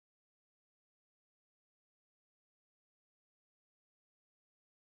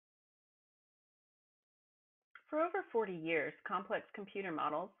For over 40 years, complex computer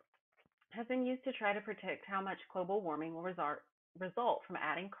models have been used to try to predict how much global warming will result from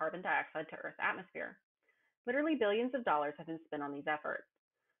adding carbon dioxide to Earth's atmosphere. Literally billions of dollars have been spent on these efforts.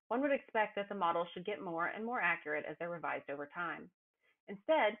 One would expect that the models should get more and more accurate as they're revised over time.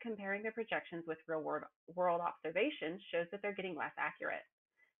 Instead, comparing their projections with real-world observations shows that they're getting less accurate.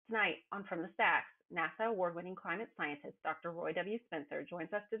 Tonight on From the Stacks, NASA award-winning climate scientist Dr. Roy W. Spencer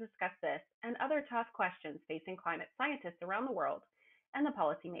joins us to discuss this and other tough questions facing climate scientists around the world and the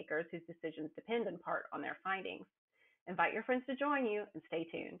policymakers whose decisions depend in part on their findings. Invite your friends to join you and stay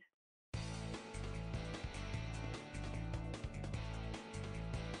tuned.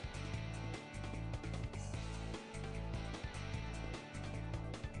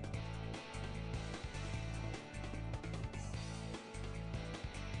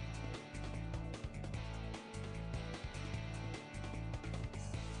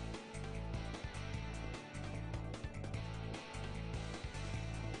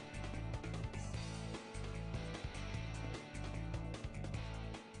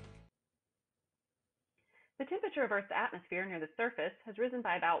 The temperature of Earth's atmosphere near the surface has risen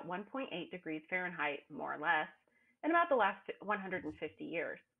by about 1.8 degrees Fahrenheit, more or less, in about the last 150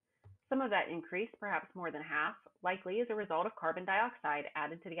 years. Some of that increase, perhaps more than half, likely is a result of carbon dioxide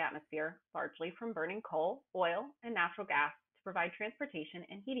added to the atmosphere, largely from burning coal, oil, and natural gas to provide transportation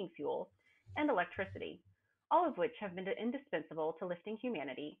and heating fuels and electricity, all of which have been indispensable to lifting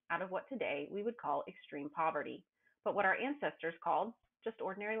humanity out of what today we would call extreme poverty, but what our ancestors called just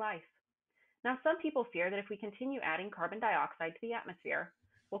ordinary life. Now, some people fear that if we continue adding carbon dioxide to the atmosphere,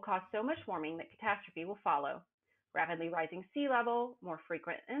 we'll cause so much warming that catastrophe will follow. Rapidly rising sea level, more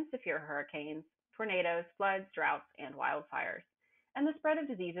frequent and severe hurricanes, tornadoes, floods, droughts, and wildfires, and the spread of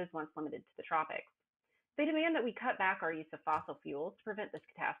diseases once limited to the tropics. They demand that we cut back our use of fossil fuels to prevent this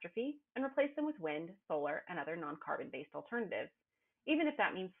catastrophe and replace them with wind, solar, and other non-carbon-based alternatives, even if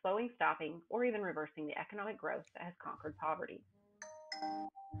that means slowing, stopping, or even reversing the economic growth that has conquered poverty.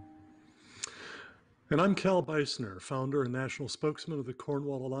 And I'm Cal Beisner, founder and national spokesman of the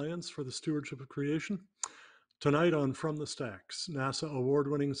Cornwall Alliance for the Stewardship of Creation. Tonight on From the Stacks, NASA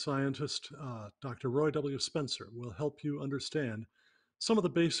award-winning scientist Dr. Roy W. Spencer will help you understand some of the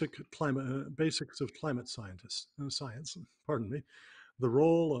basics of climate science, the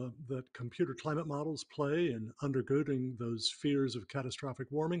role that computer climate models play in undergirding those fears of catastrophic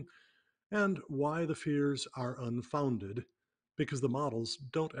warming, and why the fears are unfounded, because the models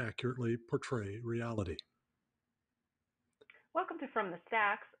don't accurately portray reality. Welcome to From the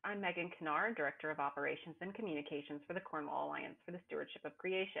Stacks. I'm Megan Kennard, Director of Operations and Communications for the Cornwall Alliance for the Stewardship of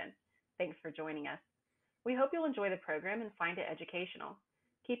Creation. Thanks for joining us. We hope you'll enjoy the program and find it educational.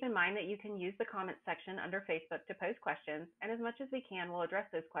 Keep in mind that you can use the comments section under Facebook to post questions, and as much as we can, we'll address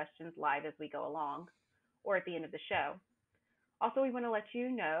those questions live as we go along or at the end of the show. Also, we want to let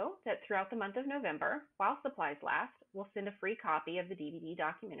you know that throughout the month of November, while supplies last, we'll send a free copy of the DVD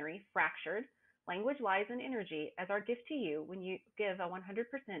documentary, Fractured: Language, Lies, and Energy as our gift to you when you give a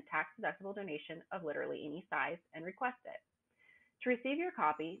 100% tax-deductible donation of literally any size and request it. To receive your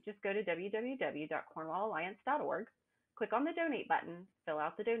copy, just go to www.cornwallalliance.org, click on the Donate button, fill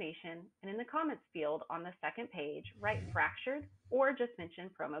out the donation, and in the comments field on the second page, write Fractured or just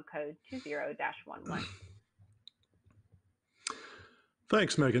mention promo code 20-11.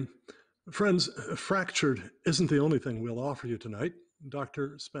 Thanks, Megan. Friends, Fractured isn't the only thing we'll offer you tonight.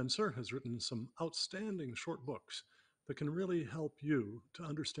 Dr. Spencer has written some outstanding short books that can really help you to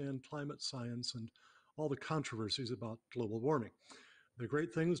understand climate science and all the controversies about global warming. They're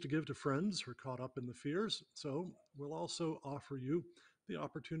great things to give to friends who are caught up in the fears, so we'll also offer you the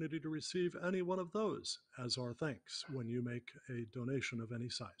opportunity to receive any one of those as our thanks when you make a donation of any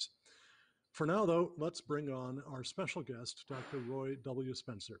size. For now, though, let's bring on our special guest, Dr. Roy W.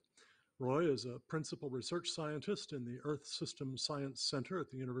 Spencer. Roy is a principal research scientist in the Earth System Science Center at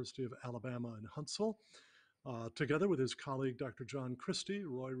the University of Alabama in Huntsville. Together with his colleague, Dr. John Christie,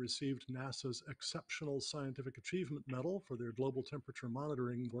 Roy received NASA's Exceptional Scientific Achievement Medal for their global temperature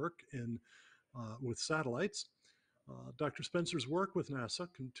monitoring work with satellites. Dr. Spencer's work with NASA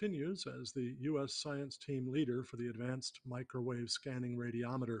continues as the U.S. science team leader for the Advanced Microwave Scanning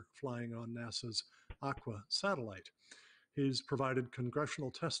Radiometer flying on NASA's Aqua satellite. He's provided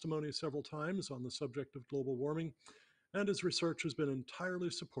congressional testimony several times on the subject of global warming, and his research has been entirely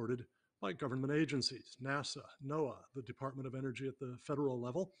supported by government agencies, NASA, NOAA, the Department of Energy at the federal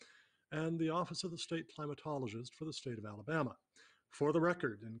level, and the Office of the State Climatologist for the state of Alabama. For the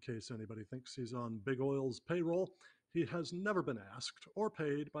record, in case anybody thinks he's on Big Oil's payroll, he has never been asked or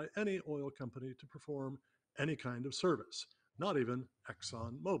paid by any oil company to perform any kind of service, not even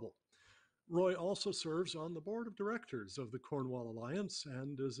ExxonMobil. Roy also serves on the board of directors of the Cornwall Alliance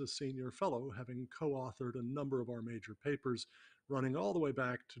and is a senior fellow, having co authored a number of our major papers running all the way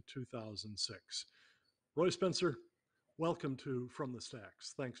back to 2006. Roy Spencer, welcome to From the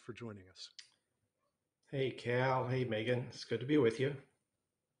Stacks. Thanks for joining us. Hey, Cal. Hey, Megan. It's good to be with you.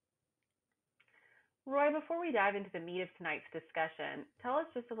 Roy, before we dive into the meat of tonight's discussion, tell us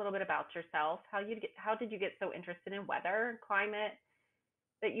just a little bit about yourself. How did you get so interested in weather and climate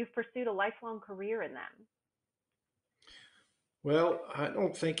that you've pursued a lifelong career in them? Well, I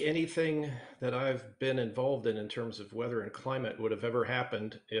don't think anything that I've been involved in terms of weather and climate would have ever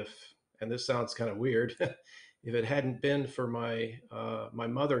happened if, and this sounds kind of weird, if it hadn't been for my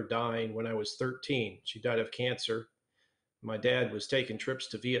mother dying when I was 13. She died of cancer. My dad was taking trips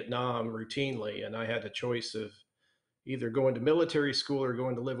to Vietnam routinely, and I had a choice of either going to military school or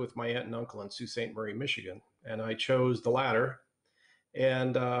going to live with my aunt and uncle in Sault Ste. Marie, Michigan. And I chose the latter.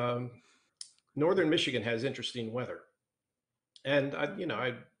 And northern Michigan has interesting weather. And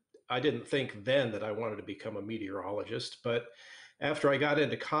I didn't think then that I wanted to become a meteorologist, but after I got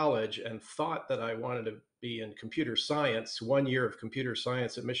into college and thought that I wanted to be in computer science, 1 year of computer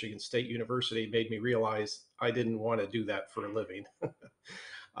science at Michigan State University made me realize I didn't want to do that for a living.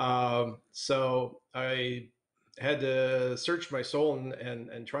 So I had to search my soul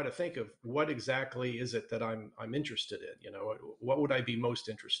and try to think of what exactly is it that I'm interested in. What would I be most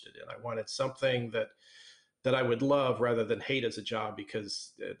interested in? I wanted something that I would love rather than hate as a job,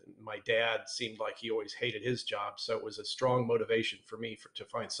 because my dad seemed like he always hated his job. So it was a strong motivation for me to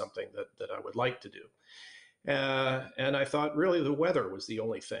find something that I would like to do. And I thought really the weather was the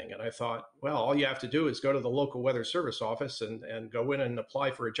only thing. And I thought, well, all you have to do is go to the local weather service office and go in and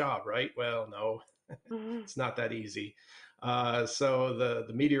apply for a job, right? Well, no, Mhm. it's not that easy. So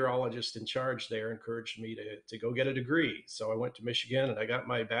the meteorologist in charge there encouraged me to go get a degree. So I went to Michigan and I got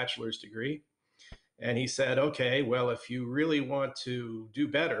my bachelor's degree. And he said, okay, well, if you really want to do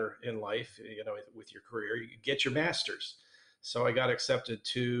better in life, with your career, you get your master's. So I got accepted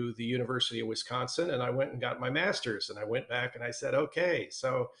to the University of Wisconsin and I went and got my master's. And I went back and I said, okay,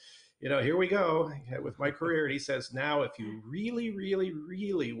 so, here we go with my career. And he says, now, if you really, really,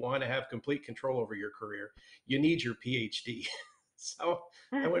 really want to have complete control over your career, you need your PhD. So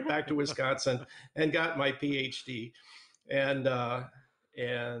I went back to Wisconsin and got my PhD. And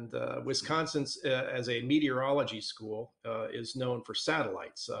Wisconsin's, as a meteorology school, is known for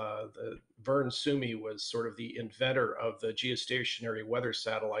satellites. Vern Summy was sort of the inventor of the geostationary weather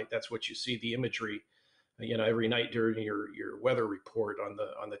satellite. That's what you see the imagery, every night during your weather report on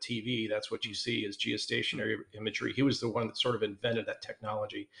the TV. That's what you see is geostationary imagery. He was the one that sort of invented that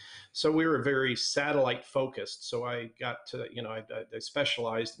technology. So we were very satellite focused. So I got to, I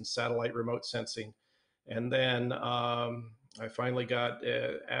specialized in satellite remote sensing, and then I finally got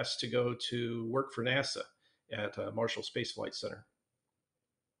asked to go to work for NASA at Marshall Space Flight Center.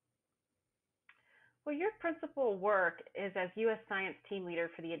 Well, your principal work is as U.S. Science Team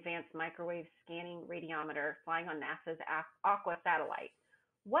Leader for the Advanced Microwave Scanning Radiometer flying on NASA's Aqua satellite.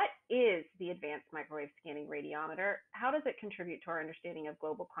 What is the Advanced Microwave Scanning Radiometer? How does it contribute to our understanding of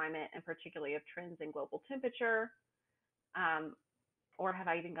global climate and particularly of trends in global temperature? Um, or have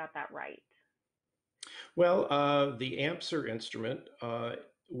I even got that right? Well, the AMSR instrument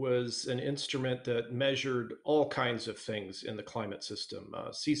was an instrument that measured all kinds of things in the climate system: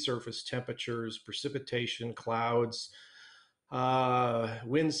 sea surface temperatures, precipitation, clouds,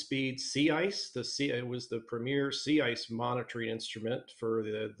 wind speed, sea ice. It was the premier sea ice monitoring instrument for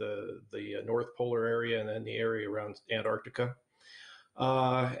the North Polar area and then the area around Antarctica.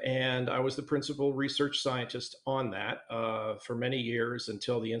 And I was the principal research scientist on that for many years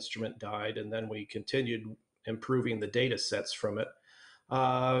until the instrument died, and then we continued improving the data sets from it.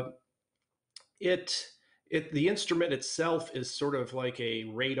 Uh, it the instrument itself is sort of like a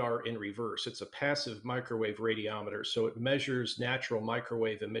radar in reverse. It's a passive microwave radiometer, so it measures natural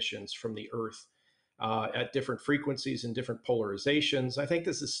microwave emissions from the Earth at different frequencies and different polarizations. I think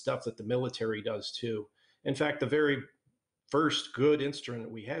this is stuff that the military does too. In fact, the very first good instrument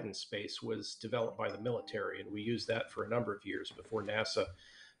we had in space was developed by the military, and we used that for a number of years before NASA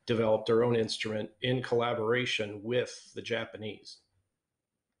developed their own instrument in collaboration with the Japanese.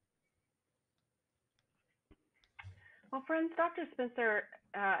 Well, friends, Dr. Spencer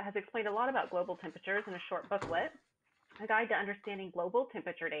has explained a lot about global temperatures in a short booklet, A Guide to Understanding Global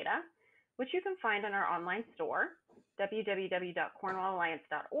Temperature Data, which you can find on our online store,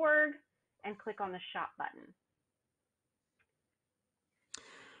 www.cornwallalliance.org, and click on the shop button.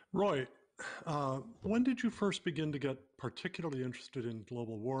 Roy, when did you first begin to get particularly interested in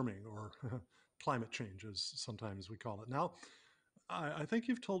global warming, or climate change, as sometimes we call it now? I think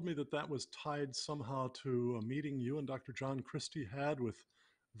you've told me that that was tied somehow to a meeting you and Dr. John Christie had with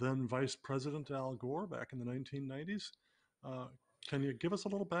then Vice President Al Gore back in the 1990s. Uh, can you give us a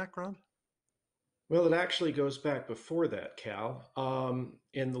little background? Well, it actually goes back before that, Cal.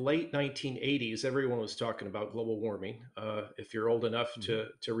 In the late 1980s, everyone was talking about global warming. If you're old enough Mhm.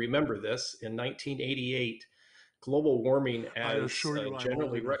 to remember this, in 1988, global warming, I as assure you, I'm old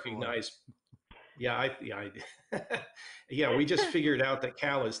generally enough, Roy. recognized, yeah, we just figured out that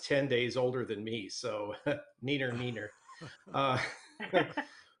Cal is 10 days older than me, so neener, neener. Uh,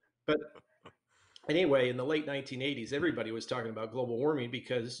 but anyway, in the late 1980s, everybody was talking about global warming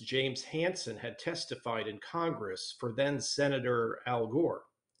because James Hansen had testified in Congress for then Senator Al Gore.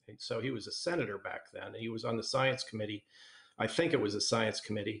 And so he was a senator back then, and he was on the science committee. I think it was a science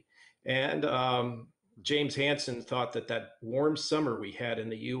committee. And James Hansen thought that that warm summer we had in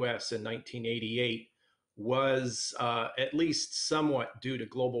the US in 1988 was at least somewhat due to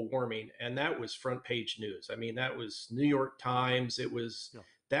global warming. And that was front page news. I mean, that was New York Times. It was Yeah.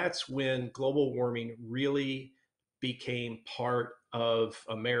 That's when global warming really became part of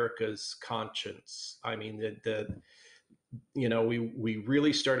America's conscience. I mean, we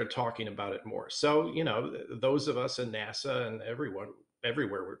really started talking about it more. So, those of us in NASA and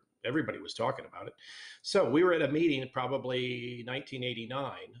everybody was talking about it. So we were at a meeting, probably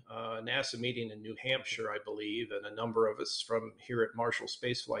 1989, NASA meeting in New Hampshire, I believe, and a number of us from here at Marshall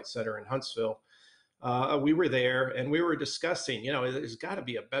Space Flight Center in Huntsville. We were there and we were discussing, there's got to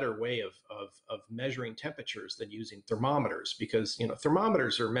be a better way of measuring temperatures than using thermometers, because,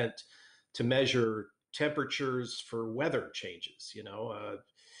 thermometers are meant to measure temperatures for weather changes,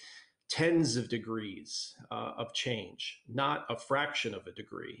 tens of degrees of change, not a fraction of a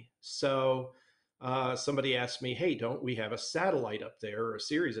degree. So somebody asked me, hey, don't we have a satellite up there, or a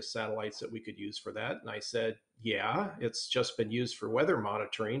series of satellites that we could use for that? And I said, yeah, it's just been used for weather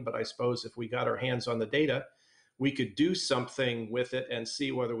monitoring, but I suppose if we got our hands on the data, we could do something with it and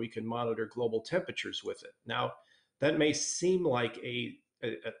see whether we can monitor global temperatures with it. Now, that may seem like a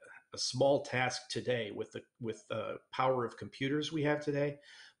small task today with the power of computers we have today,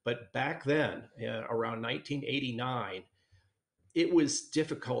 but back then, around 1989, it was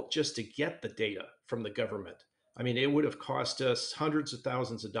difficult just to get the data from the government. I mean, it would have cost us hundreds of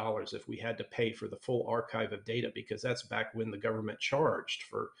thousands of dollars if we had to pay for the full archive of data, because that's back when the government charged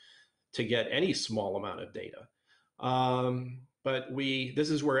to get any small amount of data. But this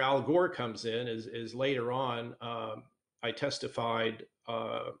is where Al Gore comes in. Is later on, I testified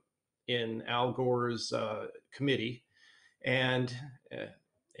in Al Gore's committee, and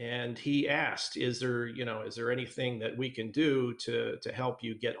and he asked, is there anything that we can do to help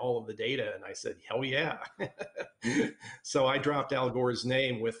you get all of the data? And I said, hell yeah. So I dropped Al Gore's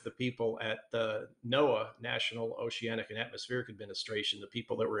name with the people at the NOAA, National Oceanic and Atmospheric Administration, the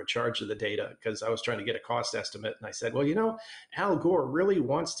people that were in charge of the data, because I was trying to get a cost estimate. And I said, well, Al Gore really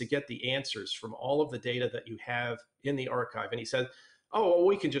wants to get the answers from all of the data that you have in the archive. And he said, oh, well,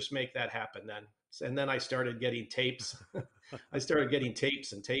 we can just make that happen then. And then I started getting tapes. I started getting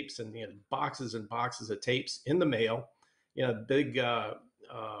tapes and tapes and boxes and boxes of tapes in the mail, big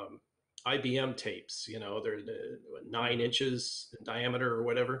IBM tapes, they're 9 inches in diameter or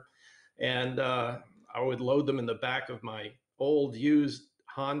whatever. And I would load them in the back of my old used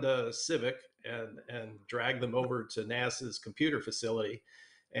Honda Civic and drag them over to NASA's computer facility.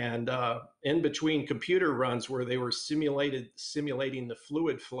 And in between computer runs where they were simulating the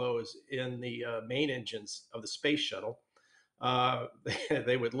fluid flows in the main engines of the space shuttle,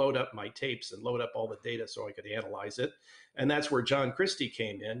 they would load up my tapes and load up all the data so I could analyze it. And that's where John Christie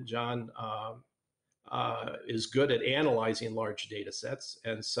came in. John is good at analyzing large data sets.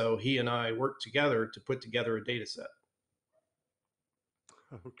 And so he and I worked together to put together a data set.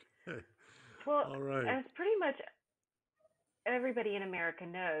 Okay. Well, All right. as pretty much everybody in America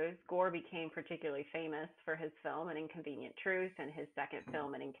knows, Gore became particularly famous for his film An Inconvenient Truth and his second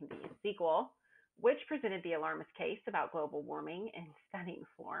film, An Inconvenient Sequel, which presented the alarmist case about global warming in stunning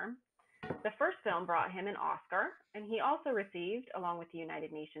form. The first film brought him an Oscar, and he also received, along with the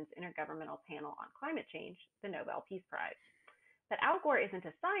United Nations Intergovernmental Panel on Climate Change, the Nobel Peace Prize. But Al Gore isn't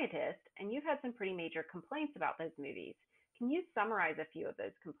a scientist, and you've had some pretty major complaints about those movies. Can you summarize a few of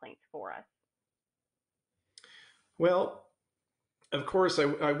those complaints for us? Well, of course,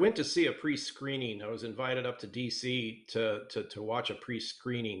 I went to see a pre-screening. I was invited up to DC to watch a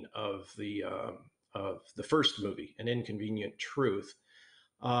pre-screening of the first movie, An Inconvenient Truth.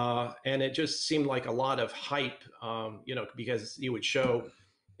 And it just seemed like a lot of hype, because you would show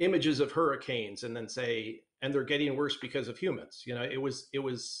images of hurricanes and then say, and they're getting worse because of humans. It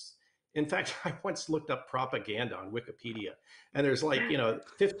was In fact, I once looked up propaganda on Wikipedia, and there's like,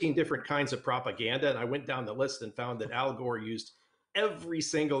 15 different kinds of propaganda. And I went down the list and found that Al Gore used every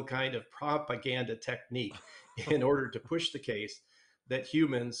single kind of propaganda technique in order to push the case that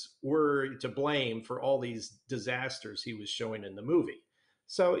humans were to blame for all these disasters he was showing in the movie.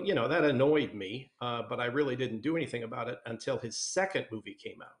 So, that annoyed me, but I really didn't do anything about it until his second movie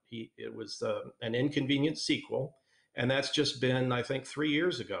came out. It was an inconvenient sequel, and that's just been, I think, 3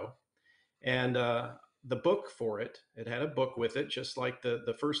 years ago. And the book for it had a book with it, just like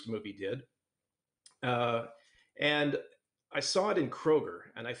the first movie did. And I saw it in Kroger,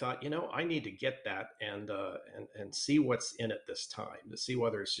 and I thought, I need to get that and see what's in it this time to see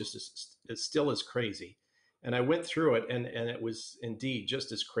whether it's just it's still as crazy. And I went through it, and it was indeed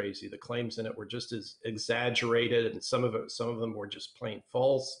just as crazy. The claims in it were just as exaggerated, and some of them were just plain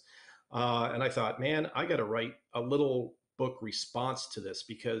false. And I thought, man, I got to write a little book response to this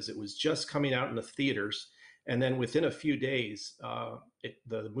because it was just coming out in the theaters, and then within a few days,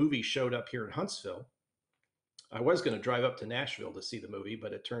 the movie showed up here in Huntsville. I was going to drive up to Nashville to see the movie,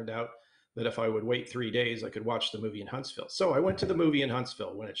 but it turned out that if I would wait 3 days, I could watch the movie in Huntsville. So I went to the movie in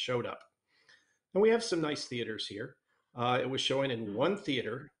Huntsville when it showed up. And we have some nice theaters here. It was showing in one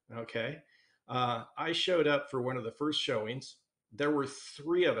theater. Okay. I showed up for one of the first showings. There were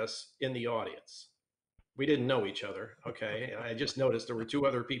three of us in the audience. We didn't know each other. Okay. I just noticed there were two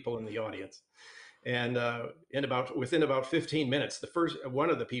other people in the audience. And within about 15 minutes, the first one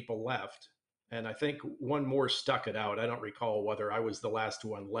of the people left, and I think one more stuck it out. I don't recall whether I was the last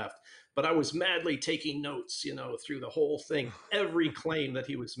one left, but I was madly taking notes, through the whole thing. Every claim that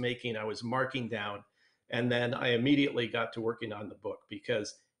he was making, I was marking down, and then I immediately got to working on the book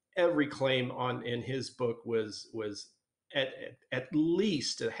because every claim in his book was at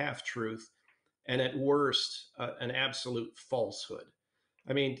least a half truth, and at worst an absolute falsehood.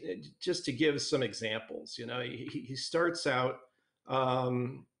 I mean, just to give some examples, he starts out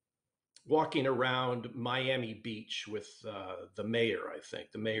um, walking around Miami Beach with the mayor, I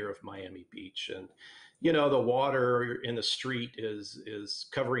think, the mayor of Miami Beach, and the water in the street is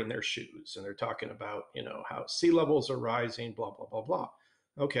covering their shoes, and they're talking about how sea levels are rising, blah blah blah blah.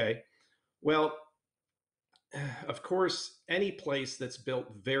 Okay, well, of course, any place that's built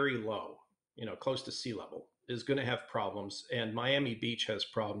very low, close to sea level, is going to have problems. And Miami Beach has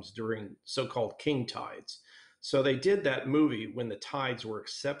problems during so called king tides. So they did that movie when the tides were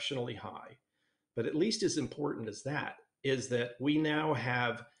exceptionally high. But at least as important as that is that we now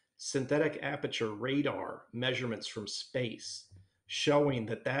have synthetic aperture radar measurements from space showing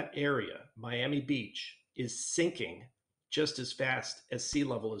that that area, Miami Beach, is sinking just as fast as sea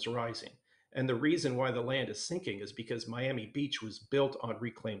level is rising. And the reason why the land is sinking is because Miami Beach was built on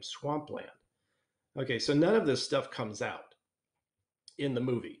reclaimed swampland. Okay, so none of this stuff comes out in the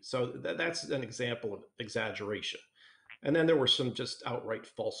movie. So that's an example of exaggeration. And then there were some just outright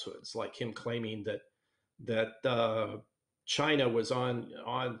falsehoods, like him claiming that China was on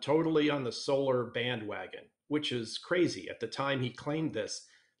totally on the solar bandwagon, which is crazy. At the time he claimed this,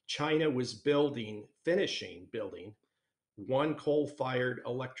 China was finishing building one coal-fired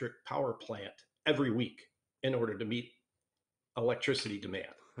electric power plant every week in order to meet electricity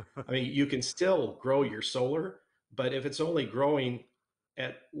demand. I mean, you can still grow your solar, but if it's only growing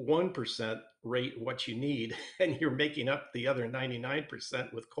at 1% rate what you need and you're making up the other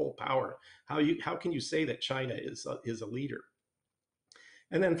 99% with coal power, how can you say that China is a leader?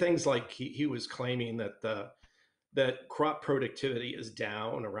 And then things like he was claiming that crop productivity is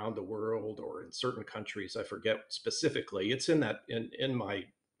down around the world or in certain countries. I forget specifically. It's in my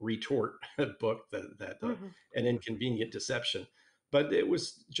retort book that an inconvenient deception. But it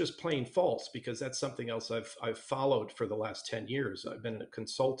was just plain false because that's something else I've followed for the last 10 years. I've been a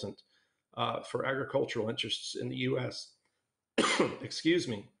consultant for agricultural interests in the U.S. Excuse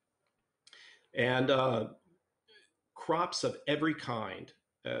me, and crops of every kind.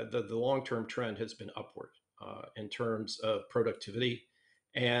 The long term trend has been upward in terms of productivity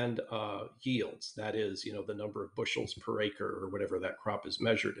and yields. That is, the number of bushels per acre or whatever that crop is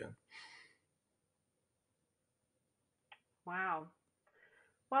measured in. Wow.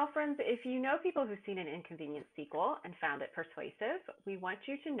 Well, friends, if you know people who've seen an inconvenient sequel and found it persuasive, we want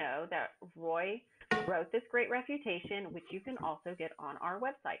you to know that Roy wrote this great refutation, which you can also get on our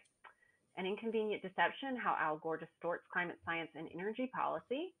website. An Inconvenient Deception, How Al Gore Distorts Climate Science and Energy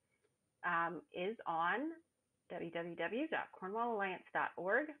Policy, is on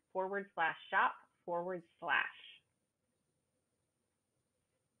www.cornwallalliance.org/shop/.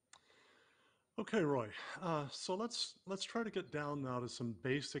 Okay, Roy. So let's try to get down now to some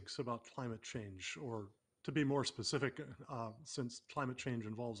basics about climate change, or to be more specific, since climate change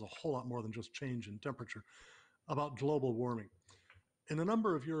involves a whole lot more than just change in temperature, about global warming. In a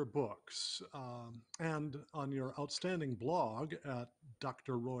number of your books and on your outstanding blog at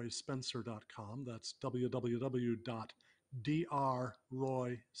drroyspencer.com, that's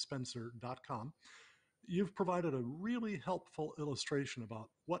www.drroyspencer.com, you've provided a really helpful illustration about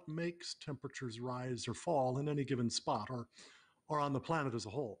what makes temperatures rise or fall in any given spot or on the planet as a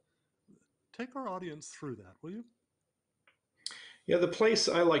whole. Take our audience through that, will you? Yeah, the place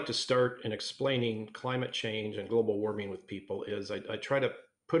I like to start in explaining climate change and global warming with people is I try to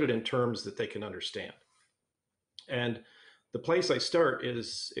put it in terms that they can understand. And the place I start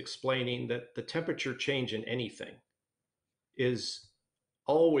is explaining that the temperature change in anything is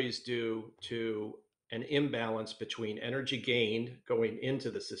always due to an imbalance between energy gained going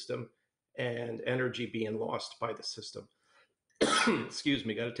into the system and energy being lost by the system. Excuse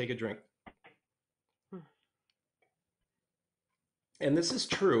me, got to take a drink. And this is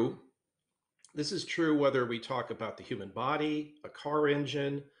true. This is true whether we talk about the human body, a car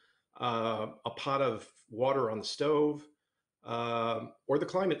engine, a pot of water on the stove, or the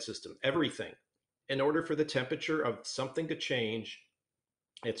climate system, everything. In order for the temperature of something to change,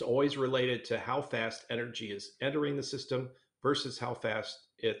 it's always related to how fast energy is entering the system versus how fast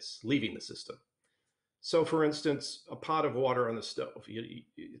it's leaving the system. So for instance, a pot of water on the stove,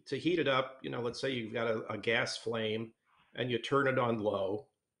 to heat it up, let's say you've got a gas flame and you turn it on low,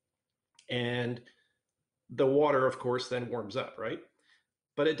 and the water, of course, then warms up, right?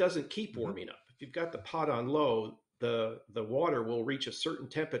 But it doesn't keep warming up. If you've got the pot on low, the water will reach a certain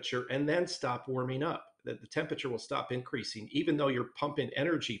temperature and then stop warming up. The temperature will stop increasing, even though you're pumping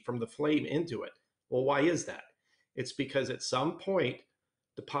energy from the flame into it. Well, why is that? It's because at some point,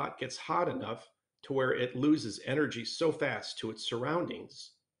 the pot gets hot enough to where it loses energy so fast to its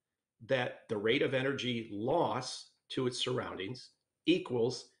surroundings that the rate of energy loss to its surroundings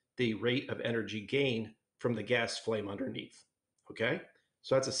equals the rate of energy gain from the gas flame underneath. Okay?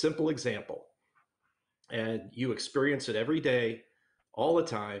 So that's a simple example. And you experience it every day, all the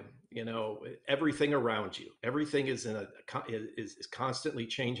time. Everything around you, everything is is constantly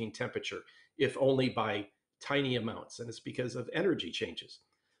changing temperature, if only by tiny amounts, and it's because of energy changes.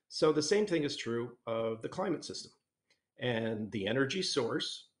 So the same thing is true of the climate system. And the energy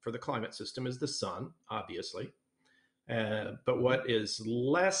source for the climate system is the sun, obviously. But what is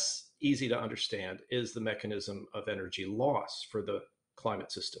less easy to understand is the mechanism of energy loss for the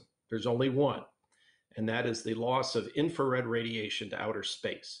climate system. There's only one, and that is the loss of infrared radiation to outer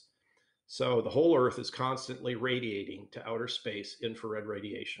space. So the whole Earth is constantly radiating to outer space infrared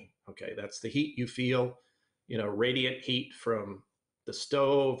radiation. Okay, that's the heat you feel, radiant heat from the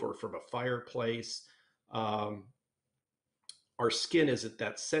stove or from a fireplace. Our skin isn't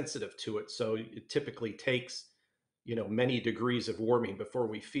that sensitive to it, so it typically takes many degrees of warming before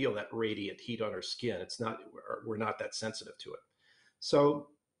we feel that radiant heat on our skin. We're not that sensitive to it. So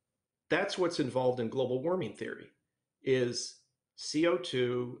that's what's involved in global warming theory, is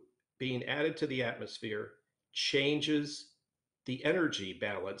CO2 being added to the atmosphere changes the energy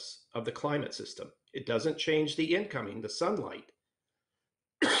balance of the climate system. It doesn't change the incoming, the sunlight.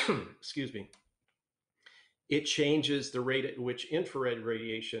 Excuse me. It changes the rate at which infrared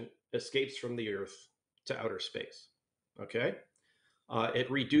radiation escapes from the Earth to outer space. Okay? It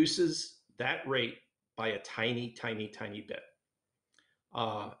reduces that rate by a tiny, tiny, tiny bit.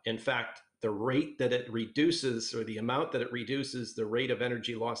 In fact, the rate that it reduces, or the amount that it reduces the rate of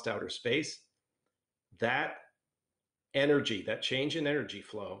energy lost to outer space, that energy, that change in energy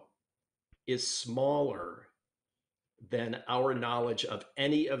flow, is smaller than our knowledge of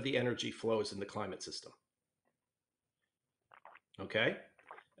any of the energy flows in the climate system. Okay?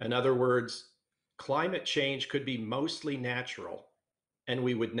 In other words, climate change could be mostly natural and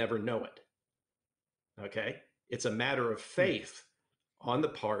we would never know it. Okay? It's a matter of faith on the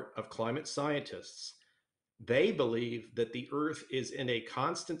part of climate scientists. They believe that the Earth is in a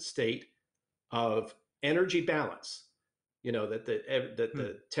constant state of energy balance, that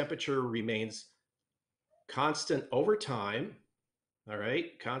the temperature remains constant over time, all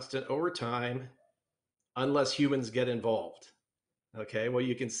right? Constant over time, unless humans get involved. Okay, well,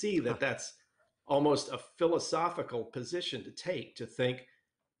 you can see that that's almost a philosophical position to take, to think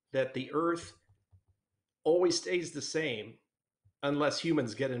that the Earth always stays the same unless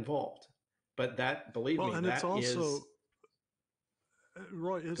humans get involved. But that, believe me, and that it's also, is...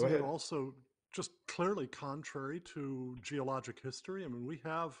 Roy, isn't it also just clearly contrary to geologic history? I mean, we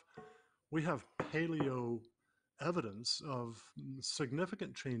have paleo evidence of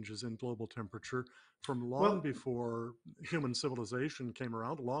significant changes in global temperature from long Well, before human civilization came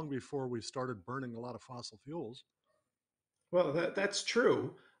around, long before we started burning a lot of fossil fuels. that's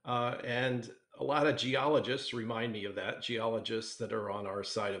true. And a lot of geologists remind me of that. Geologists that are on our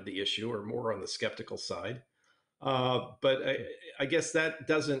side of the issue are more on the skeptical side. But I guess that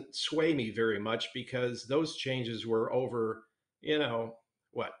doesn't sway me very much because those changes were over, you know,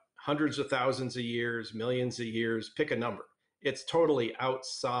 what, hundreds of thousands of years, millions of years, pick a number. It's totally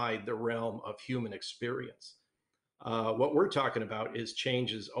outside the realm of human experience. What we're talking about is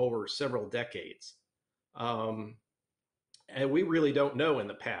changes over several decades. Um, and we really don't know in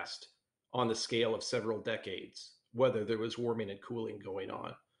the past, on the scale of several decades, whether there was warming and cooling going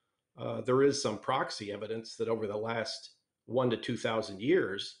on. There is some proxy evidence that over the last 1 to 2,000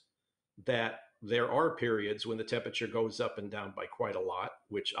 years, that there are periods when the temperature goes up and down by quite a lot,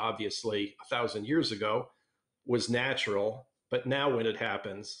 which obviously 1,000 years ago was natural, but now when it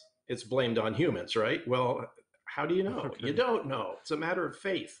happens, it's blamed on humans, right? Well, how do you know? You Okay. don't know. It's a matter of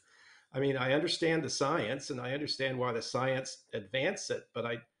faith. I mean, I understand the science and I understand why the science advance it, but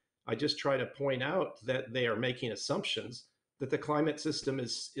I just try to point out that they are making assumptions that the climate system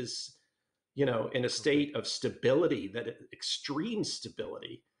is in a Okay. state of stability, extreme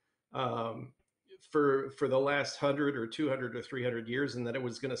stability, um, for the last 100 or 200 or 300 years, and that it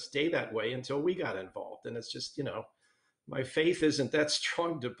was going to stay that way until we got involved. And it's just, my faith isn't that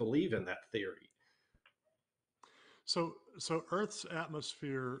strong to believe in that theory. So Earth's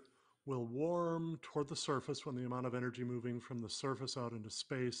atmosphere will warm toward the surface when the amount of energy moving from the surface out into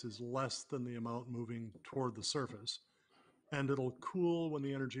space is less than the amount moving toward the surface. And it'll cool when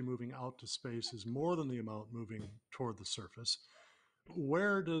the energy moving out to space is more than the amount moving toward the surface.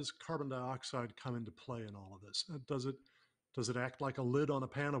 Where does carbon dioxide come into play in all of this? Does it act like a lid on a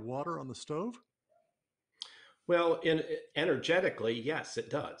pan of water on the stove? Well, energetically, yes, it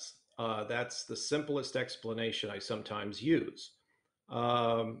does. That's the simplest explanation I sometimes use.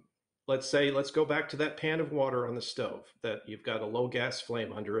 Um, let's go back to that pan of water on the stove that you've got a low gas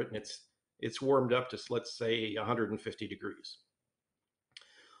flame under it, and it's warmed up to, let's say, 150 degrees.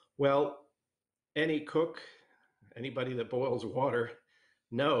 Well, any cook, anybody that boils water,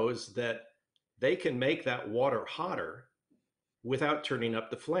 knows that they can make that water hotter without turning up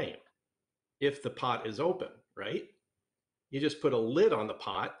the flame if the pot is open, right? You just put a lid on the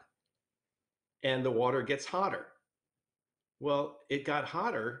pot and the water gets hotter. Well, it got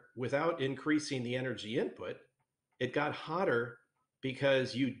hotter without increasing the energy input. It got hotter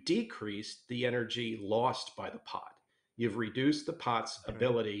because you decreased the energy lost by the pot. You've reduced the pot's Okay.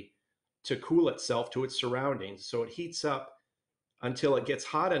 ability to cool itself to its surroundings. So it heats up until it gets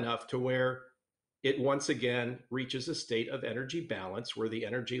hot enough to where it once again reaches a state of energy balance where the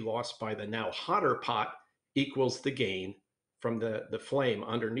energy lost by the now hotter pot equals the gain from the flame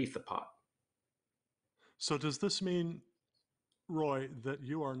underneath the pot. So does this mean, Roy, that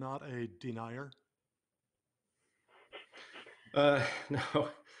you are not a denier? No,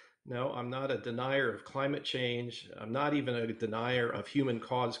 no, I'm not a denier of climate change. I'm not even a denier of human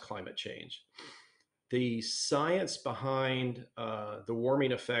caused climate change. The science behind the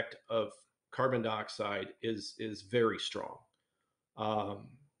warming effect of carbon dioxide is very strong. Um,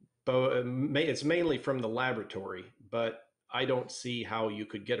 but it's mainly from the laboratory, but I don't see how you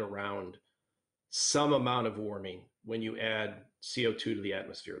could get around some amount of warming when you add CO2 to the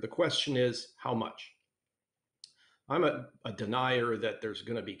atmosphere. The question is how much? I'm a denier that there's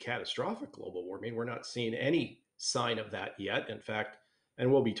going to be catastrophic global warming. We're not seeing any sign of that yet. In fact,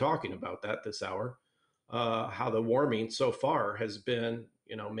 and we'll be talking about that this hour, how the warming so far has been,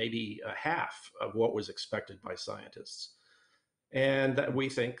 maybe a half of what was expected by scientists. And that we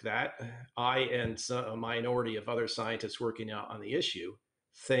think that I and a minority of other scientists working out on the issue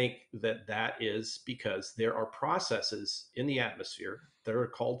think that that is because there are processes in the atmosphere that are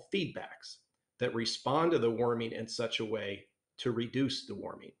called feedbacks that respond to the warming in such a way to reduce the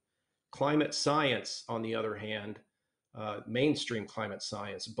warming. Climate science, on the other hand, mainstream climate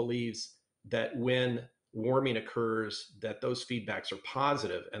science believes that when warming occurs, that those feedbacks are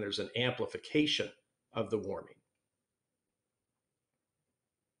positive and there's an amplification of the warming.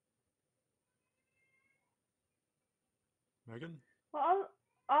 Megan? Well,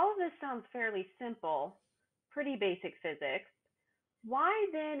 all of this sounds fairly simple, pretty basic physics. Why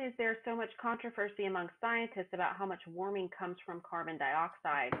then is there so much controversy among scientists about how much warming comes from carbon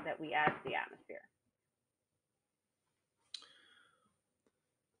dioxide that we add to the atmosphere?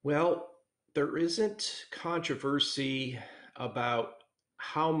 Well, there isn't controversy about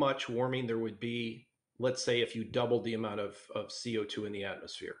how much warming there would be let's say if you doubled the amount of CO2 in the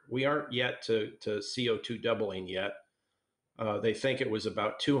atmosphere. We aren't yet to CO2 doubling yet. They think it was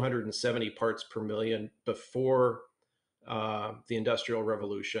about 270 parts per million before the Industrial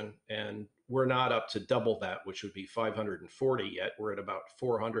Revolution, and we're not up to double that, which would be 540 yet. We're at about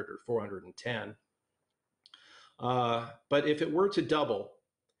 400 or 410. But if it were to double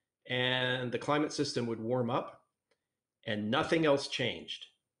and the climate system would warm up and nothing else changed,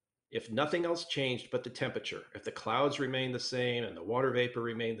 if nothing else changed but the temperature, if the clouds remain the same and the water vapor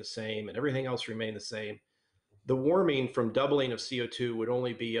remained the same and everything else remained the same, the warming from doubling of CO2 would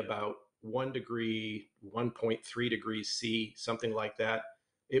only be about 1 degree, 1.3 degrees C, something like that.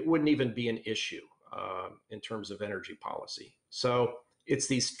 It wouldn't even be an issue in terms of energy policy. So it's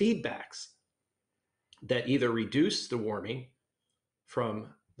these feedbacks that either reduce the warming from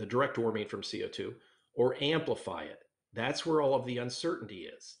the direct warming from CO2 or amplify it. That's where all of the uncertainty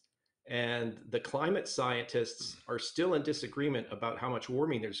is. And the climate scientists are still in disagreement about how much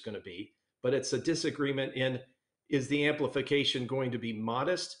warming there's going to be, but it's a disagreement in, is the amplification going to be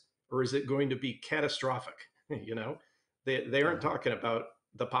modest or is it going to be catastrophic? You know, they aren't talking about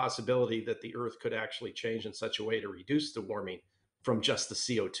the possibility that the Earth could actually change in such a way to reduce the warming from just the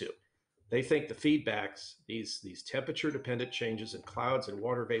CO2. They think the feedbacks, these temperature dependent changes in clouds and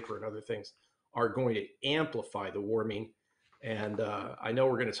water vapor and other things, are going to amplify the warming. And I know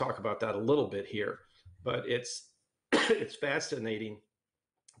we're going to talk about that a little bit here, but it's it's fascinating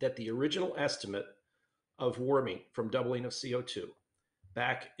that the original estimate of warming from doubling of CO2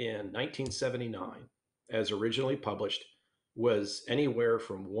 back in 1979, as originally published, was anywhere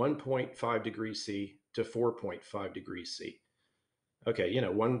from 1.5 degrees C to 4.5 degrees C. Okay, you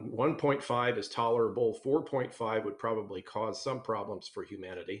know, 1.5 is tolerable. 4.5 would probably cause some problems for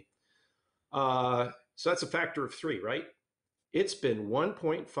humanity. So that's a factor of 3, right? It's been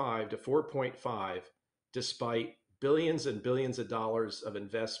 1.5 to 4.5 despite billions and billions of dollars of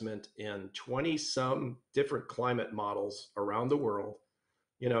investment in 20 some different climate models around the world,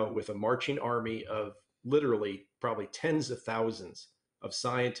 you know, with a marching army of literally probably tens of thousands of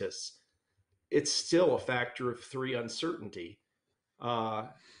scientists. It's still a factor of 3 uncertainty,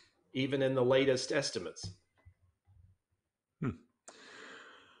 even in the latest estimates.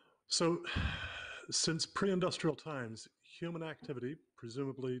 So, since pre-industrial times, human activity,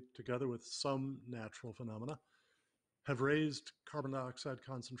 presumably together with some natural phenomena, have raised carbon dioxide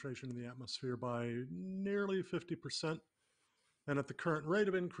concentration in the atmosphere by nearly 50%. And at the current rate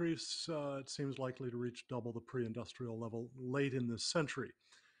of increase, it seems likely to reach double the pre-industrial level late in this century.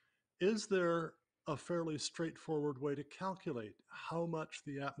 Is there a fairly straightforward way to calculate how much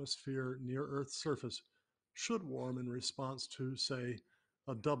the atmosphere near Earth's surface should warm in response to, say,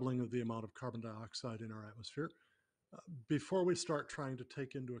 a doubling of the amount of carbon dioxide in our atmosphere, before we start trying to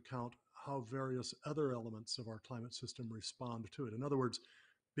take into account how various other elements of our climate system respond to it? In other words,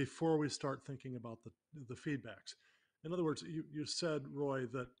 before we start thinking about the feedbacks. In other words, you said, Roy,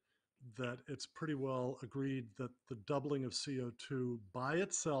 that it's pretty well agreed that the doubling of CO2 by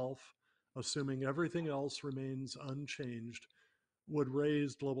itself, assuming everything else remains unchanged, would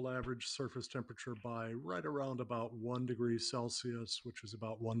raise global average surface temperature by right around about 1 degree Celsius, which is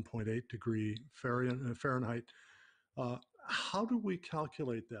about 1.8 degree Fahrenheit. How do we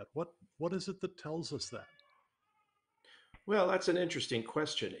calculate that? What is it that tells us that? Well, that's an interesting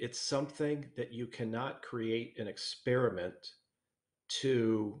question. It's something that you cannot create an experiment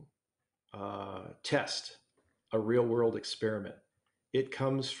to test, a real world experiment. It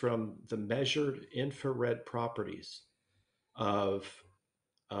comes from the measured infrared properties of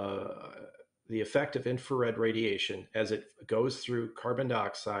the effect of infrared radiation as it goes through carbon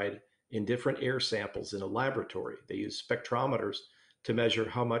dioxide in different air samples in a laboratory. They use spectrometers to measure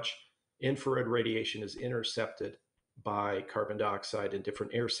how much infrared radiation is intercepted by carbon dioxide in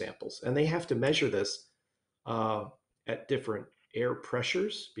different air samples. And they have to measure this at different air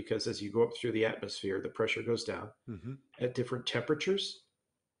pressures, because as you go up through the atmosphere, the pressure goes down, at different temperatures.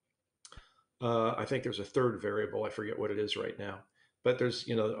 I think there's a third variable. I forget what it is right now. But there's,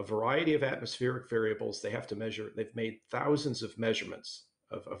 you know, a variety of atmospheric variables they have to measure. They've made thousands of measurements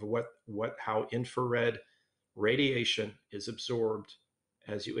of how infrared radiation is absorbed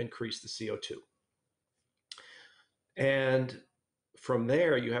as you increase the CO2. And from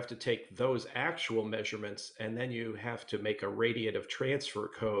there, you have to take those actual measurements and then you have to make a radiative transfer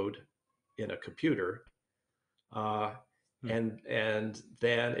code in a computer. And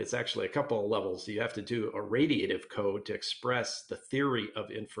then it's actually a couple of levels. You have to do a radiative code to express the theory of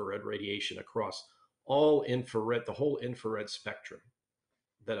infrared radiation across all infrared, the whole infrared spectrum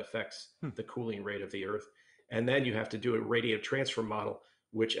that affects the cooling rate of the Earth. And then you have to do a radiative transfer model,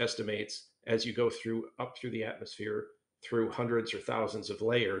 which estimates as you go up through the atmosphere through hundreds or thousands of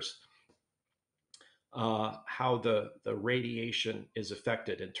layers, how the radiation is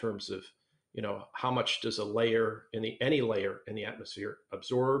affected in terms of, how much does any layer in the atmosphere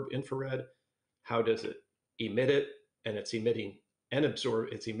absorb infrared? How does it emit it? And it's emitting and absorb.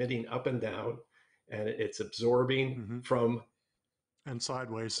 It's emitting up and down, and it's absorbing from and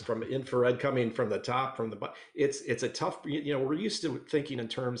sideways from infrared coming from the top, from the bottom. It's a tough. We're used to thinking in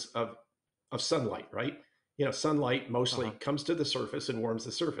terms of sunlight, right? Sunlight mostly comes to the surface and warms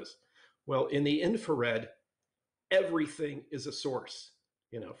the surface. Well, in the infrared, everything is a source.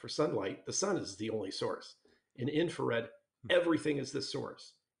 For sunlight, the sun is the only source. In infrared, everything is the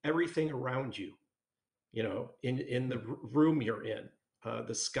source. Everything around you, in the room you're in,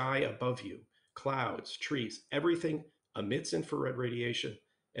 the sky above you, clouds, trees, everything emits infrared radiation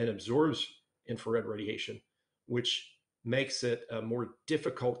and absorbs infrared radiation, which makes it a more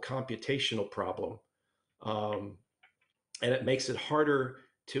difficult computational problem. And it makes it harder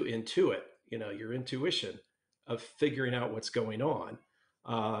to intuit, your intuition of figuring out what's going on,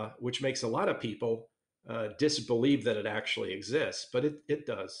 which makes a lot of people disbelieve that it actually exists, but it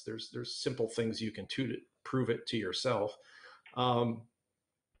does. There's simple things you can do to prove it to yourself.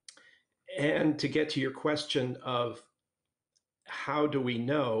 And to get to your question of how do we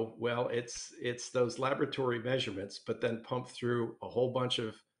know? Well, it's those laboratory measurements, but then pumped through a whole bunch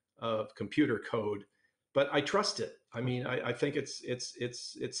of computer code. But I trust it. I mean, I think it's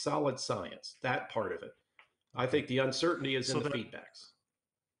solid science, that part of it. I think the uncertainty is in the feedbacks.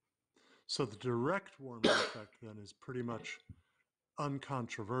 So the direct warming effect then is pretty much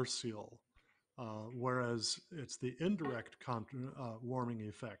uncontroversial, whereas it's the indirect warming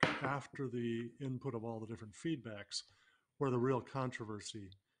effect after the input of all the different feedbacks where the real controversy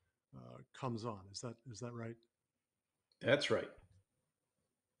comes on. Is that right? That's right.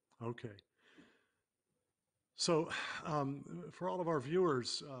 Okay. So for all of our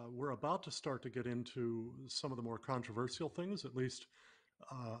viewers, we're about to start to get into some of the more controversial things, at least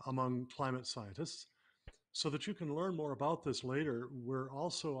among climate scientists. So that you can learn more about this later, we're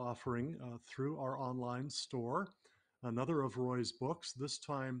also offering through our online store another of Roy's books, this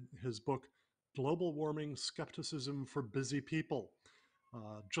time his book, Global Warming Skepticism for Busy People.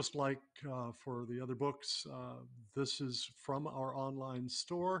 Just like for the other books, this is from our online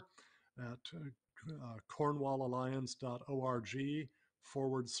store at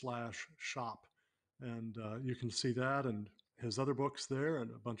cornwallalliance.org/shop. And you can see that and his other books there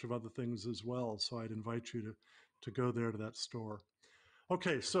and a bunch of other things as well. So I'd invite you to go there to that store.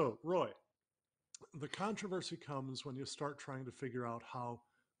 Okay, so Roy, the controversy comes when you start trying to figure out how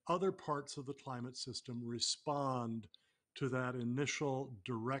other parts of the climate system respond to that initial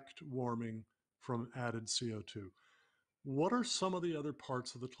direct warming from added CO2. What are some of the other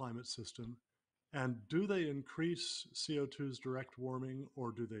parts of the climate system? And do they increase CO2's direct warming,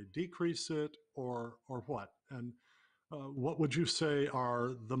 or do they decrease it, or what? And what would you say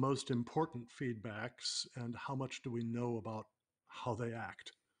are the most important feedbacks, and how much do we know about how they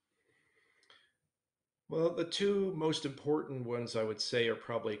act? Well, the two most important ones I would say are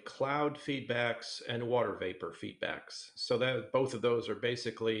probably cloud feedbacks and water vapor feedbacks. So that both of those are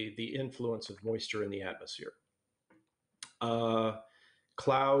basically the influence of moisture in the atmosphere.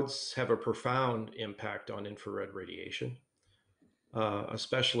 Clouds have a profound impact on infrared radiation,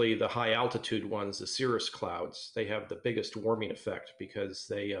 especially the high altitude ones, the cirrus clouds. They have the biggest warming effect because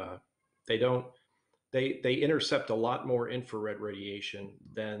they intercept a lot more infrared radiation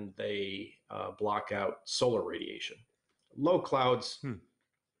than they block out solar radiation. Low clouds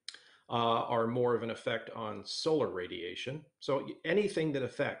are more of an effect on solar radiation. So anything that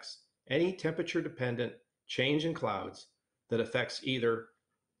affects any temperature dependent change in clouds that affects either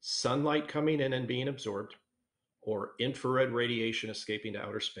sunlight coming in and being absorbed or infrared radiation escaping to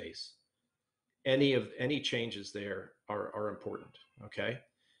outer space, any changes there are important. Okay.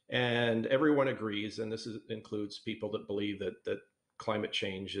 And everyone agrees, and this includes people that believe that climate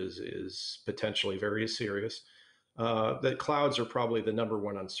change is potentially very serious, that clouds are probably the number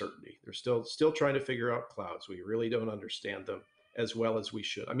one uncertainty. They're still trying to figure out clouds. We really don't understand them as well as we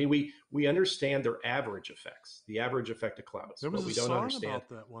should. I mean, we understand their average effects, the average effect of clouds. There was we a don't song understand about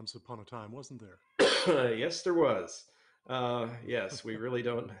that once upon a time, wasn't there? Yes, there was. Yes, I really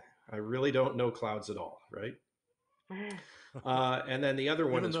don't know clouds at all, right? And then the other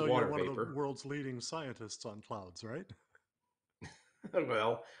one Even is though water you're one vapor. of the world's leading scientists on clouds, right?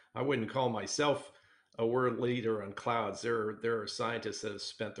 Well, I wouldn't call myself a world leader on clouds. There are scientists that have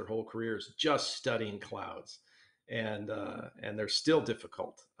spent their whole careers just studying clouds, and they're still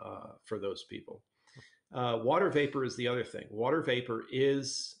difficult for those people. Water vapor is the other thing. Water vapor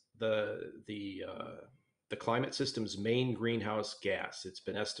is the climate system's main greenhouse gas. It's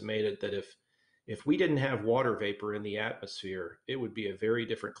been estimated that if we didn't have water vapor in the atmosphere, it would be a very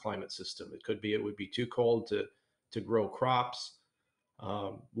different climate system. It would be too cold to grow crops.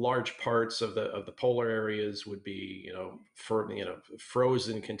 Large parts of the polar areas would be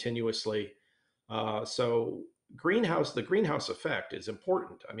frozen continuously. So the greenhouse effect is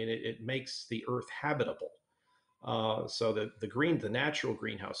important. I mean, it makes the Earth habitable. So the natural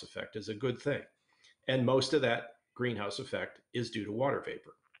greenhouse effect is a good thing, and most of that greenhouse effect is due to water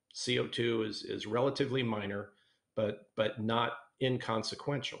vapor. CO2 is relatively minor, but not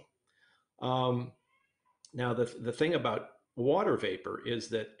inconsequential. Now the thing about water vapor is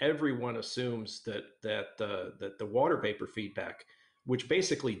that everyone assumes that the water vapor feedback, which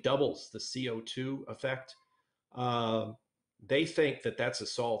basically doubles the CO2 effect, uh, they think that that's a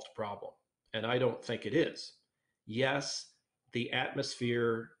solved problem, and I don't think it is. Yes, the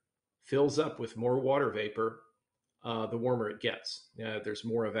atmosphere fills up with more water vapor the warmer it gets. There's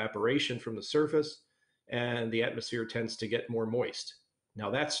more evaporation from the surface, and the atmosphere tends to get more moist. Now,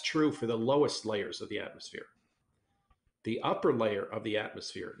 that's true for the lowest layers of the atmosphere. The upper layer of the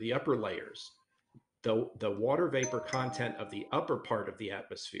atmosphere, the upper layers, the water vapor content of the upper part of the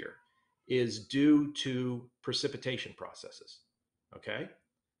atmosphere is due to precipitation processes. Okay?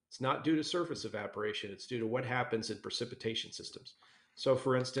 It's not due to surface evaporation, it's due to what happens in precipitation systems. So,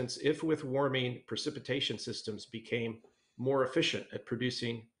 for instance, if with warming, precipitation systems became more efficient at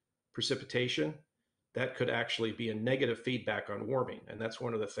producing precipitation, that could actually be a negative feedback on warming. And that's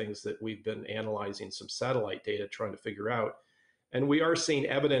one of the things that we've been analyzing some satellite data trying to figure out. And we are seeing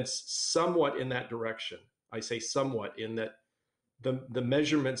evidence somewhat in that direction. I say somewhat in that the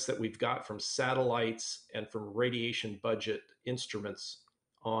measurements that we've got from satellites and from radiation budget instruments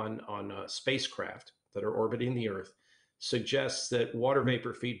on spacecraft that are orbiting the Earth suggests that water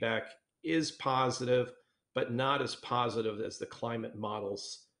vapor feedback is positive, but not as positive as the climate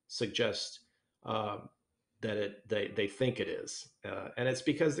models suggest they think it is. And it's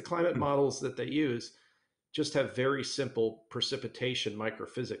because the climate models that they use just have very simple precipitation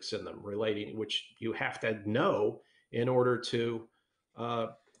microphysics in them relating, which you have to know in order to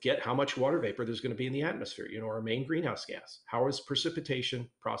get how much water vapor there's going to be in the atmosphere, our main greenhouse gas. How is precipitation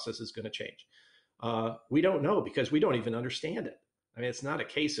processes going to change? We don't know because we don't even understand it. I mean, it's not a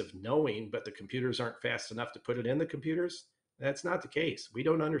case of knowing, but the computers aren't fast enough to put it in the computers. That's not the case. We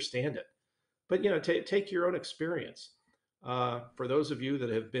don't understand it. But, take your own experience. For those of you that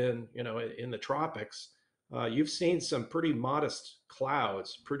have been, in the tropics, you've seen some pretty modest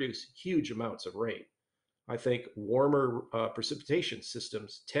clouds produce huge amounts of rain. I think warmer precipitation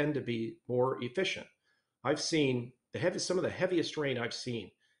systems tend to be more efficient. I've seen some of the heaviest rain I've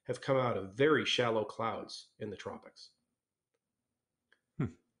seen have come out of very shallow clouds in the tropics.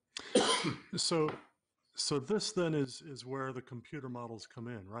 So this then is where the computer models come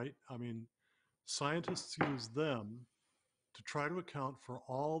in, right? I mean, scientists use them to try to account for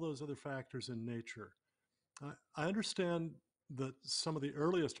all those other factors in nature. I understand that some of the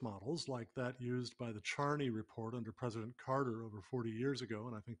earliest models, like that used by the Charney report under President Carter over 40 years ago,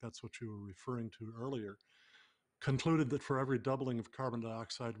 and I think that's what you were referring to earlier, concluded that for every doubling of carbon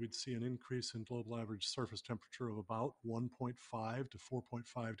dioxide, we'd see an increase in global average surface temperature of about 1.5 to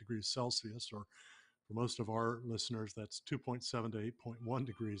 4.5 degrees Celsius, or for most of our listeners, that's 2.7 to 8.1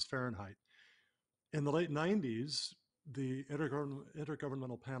 degrees Fahrenheit. In the late 90s, the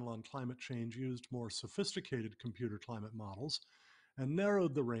Intergovernmental Panel on Climate Change used more sophisticated computer climate models and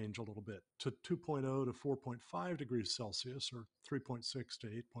narrowed the range a little bit to 2.0 to 4.5 degrees Celsius, or 3.6 to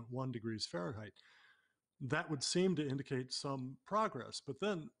 8.1 degrees Fahrenheit. That would seem to indicate some progress, but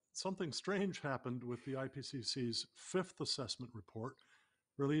then something strange happened with the IPCC's fifth assessment report,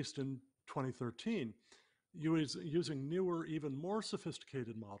 released in 2013. Using newer, even more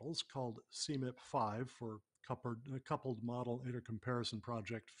sophisticated models called CMIP-5 for Coupled Model Intercomparison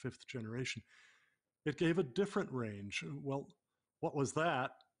Project, fifth generation, it gave a different range. Well, what was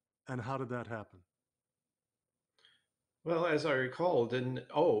that, and how did that happen? Well, as I recall,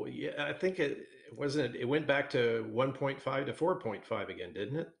 I think it went back to 1.5 to 4.5 again,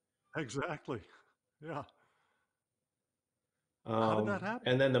 didn't it? Exactly. Yeah. How did that happen?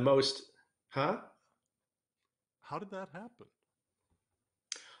 And then the most, huh? How did that happen?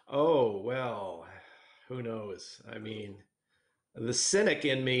 Oh, well, who knows? I mean, the cynic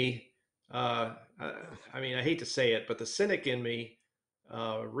in me, I hate to say it, but the cynic in me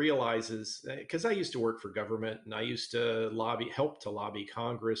realizes, because I used to work for government and I used to help to lobby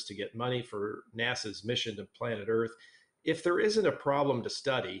Congress to get money for NASA's mission to planet Earth. If there isn't a problem to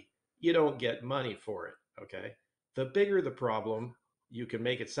study, you don't get money for it. Okay. The bigger the problem, you can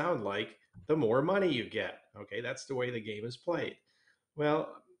make it sound like, the more money you get. Okay, that's the way the game is played.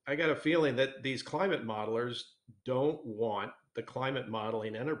 Well, I got a feeling that these climate modelers don't want the climate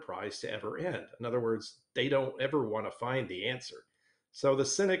modeling enterprise to ever end. In other words, they don't ever want to find the answer. So the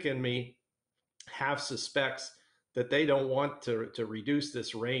cynic in me half suspects that they don't want to reduce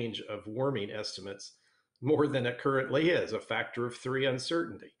this range of warming estimates more than it currently is, a factor of 3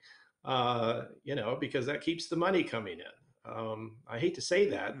 uncertainty, because that keeps the money coming in. I hate to say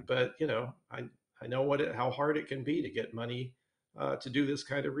that, but I know how hard it can be to get money to do this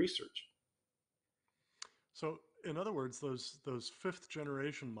kind of research. So, in other words, those fifth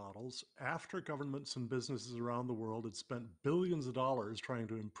generation models, after governments and businesses around the world had spent billions of dollars trying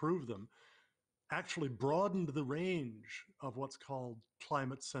to improve them, actually broadened the range of what's called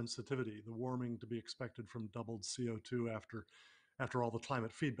climate sensitivity, the warming to be expected from doubled CO2 after all the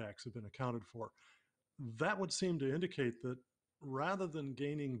climate feedbacks have been accounted for. That would seem to indicate that rather than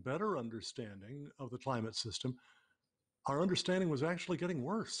gaining better understanding of the climate system, our understanding was actually getting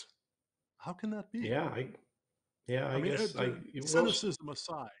worse. How can that be? Yeah, I I mean, guess well, cynicism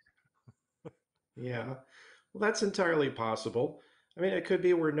aside. yeah. Well, that's entirely possible. I mean, it could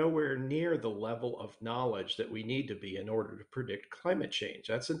be we're nowhere near the level of knowledge that we need to be in order to predict climate change.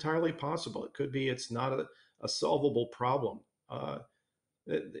 That's entirely possible. It could be it's not a solvable problem.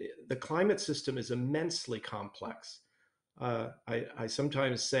 The climate system is immensely complex. I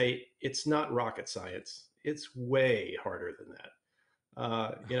sometimes say it's not rocket science. It's way harder than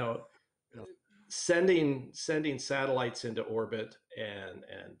that. Yeah. Sending satellites into orbit and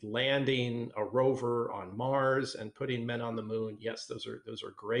landing a rover on Mars and putting men on the moon. Yes, those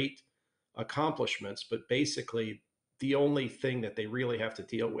are great accomplishments, but basically the only thing that they really have to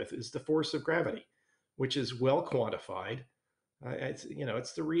deal with is the force of gravity, which is well quantified.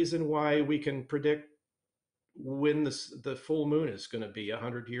 It's the reason why we can predict when the full moon is going to be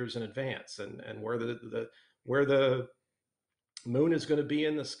 100 years in advance, and where the moon is going to be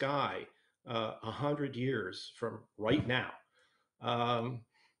in the sky 100 years from right now. Um,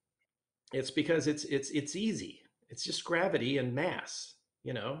 it's because it's easy. It's just gravity and mass,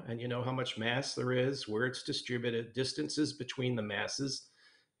 and you know how much mass there is, where it's distributed, distances between the masses,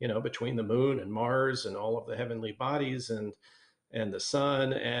 between the moon and Mars and all of the heavenly bodies and the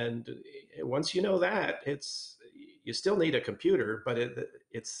sun. And once you know that, you still need a computer, but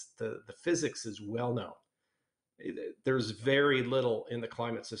it's the physics is well known. There's very little in the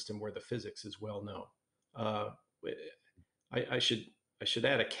climate system where the physics is well known. Uh, I should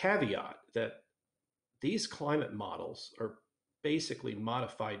add a caveat that these climate models are basically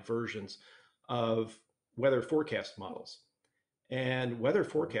modified versions of weather forecast models. And weather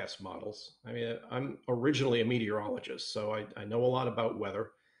forecast models, I mean, I'm originally a meteorologist, so I know a lot about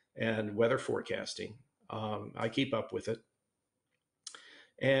weather and weather forecasting. I keep up with it.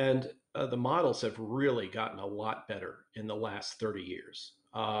 And the models have really gotten a lot better in the last 30 years.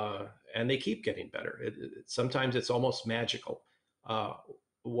 And they keep getting better. Sometimes it's almost magical uh,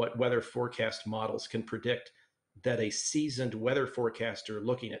 what weather forecast models can predict that a seasoned weather forecaster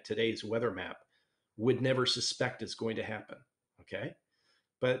looking at today's weather map would never suspect is going to happen. Okay.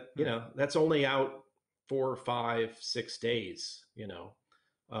 But, that's only out 4, 5, 6 days,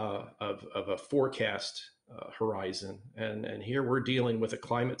 of a forecast horizon. And here we're dealing with a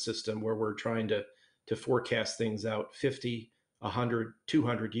climate system where we're trying to forecast things out 50, 100,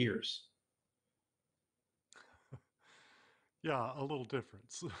 200 years. Yeah, a little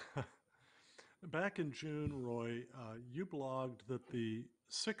difference. Back in June, Roy, you blogged that the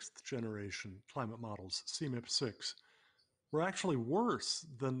sixth generation climate models, CMIP 6, were actually worse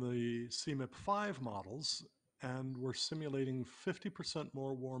than the CMIP 5 models and were simulating 50%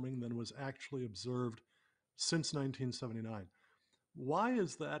 more warming than was actually observed since 1979. Why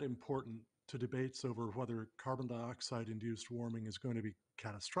is that important to debates over whether carbon dioxide induced warming is going to be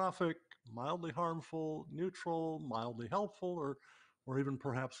catastrophic, mildly harmful, neutral, mildly helpful, or even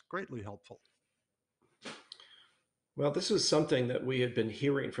perhaps greatly helpful? Well, this is something that we had been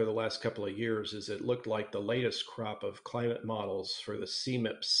hearing for the last couple of years. Is it looked like the latest crop of climate models for the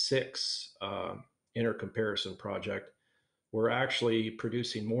CMIP 6 intercomparison project were actually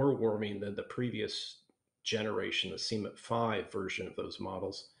producing more warming than the previous generation, the CMIP 5 version of those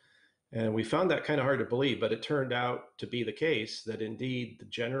models. And we found that kind of hard to believe, but it turned out to be the case that indeed,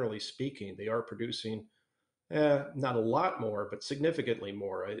 generally speaking, they are producing not a lot more, but significantly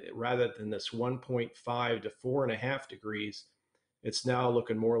more. Rather than this 1.5 to 4.5 degrees, it's now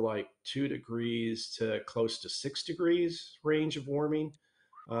looking more like 2 degrees to close to 6 degrees range of warming.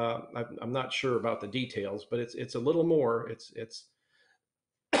 I'm not sure about the details, but it's a little more. It's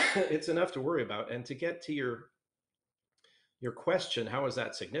it's enough to worry about. And to get to your question, how is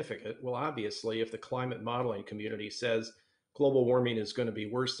that significant? Well, obviously, if the climate modeling community says global warming is going to be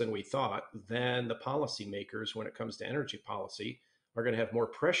worse than we thought, then the policymakers, when it comes to energy policy, are going to have more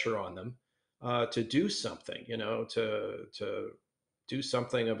pressure on them to do something, to do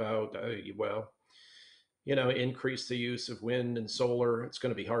something about, increase the use of wind and solar. It's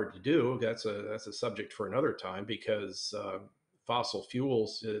going to be hard to do. That's a subject for another time because fossil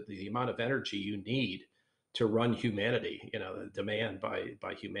fuels, the amount of energy you need to run humanity, the demand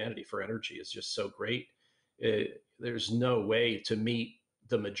by humanity for energy is just so great. There's no way to meet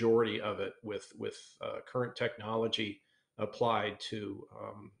the majority of it with current technology applied to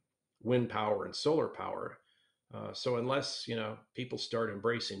wind power and solar power. So unless people start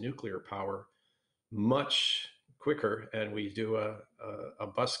embracing nuclear power much quicker and we do a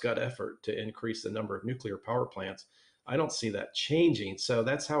bust gut effort to increase the number of nuclear power plants, I don't see that changing. So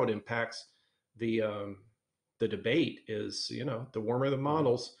that's how it impacts the debate. Is the warmer the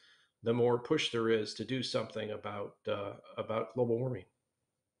models, the more push there is to do something about global warming.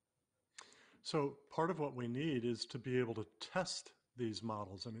 So part of what we need is to be able to test these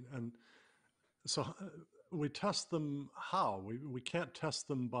models. I mean, and so we test them how? We can't test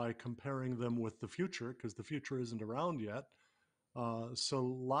them by comparing them with the future because the future isn't around yet. So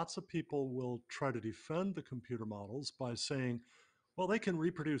lots of people will try to defend the computer models by saying, well, they can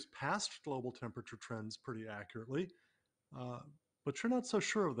reproduce past global temperature trends pretty accurately, uh, but you're not so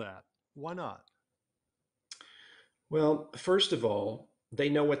sure of that. Why not? Well, first of all, they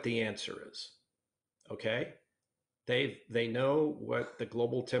know what the answer is. Okay, they know what the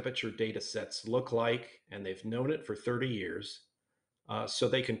global temperature data sets look like, and they've known it for 30 years. So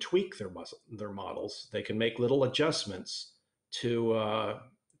they can tweak their models. They can make little adjustments to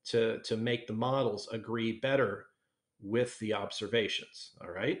to make the models agree better with the observations. All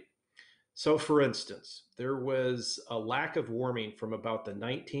right. So, for instance, there was a lack of warming from about the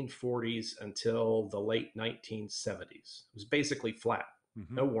 1940s until the late 1970s. It was basically flat,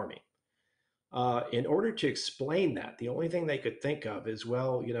 Mm-hmm. no warming. In order to explain that, the only thing they could think of is,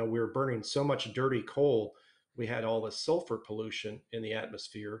 well, we were burning so much dirty coal, we had all this sulfur pollution in the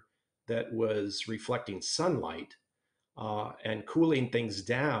atmosphere that was reflecting sunlight and cooling things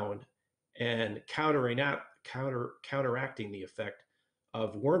down and counteracting the effect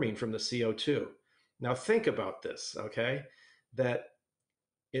of warming from the CO2. Now, think about this, okay? That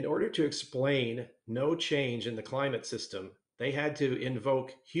in order to explain no change in the climate system, they had to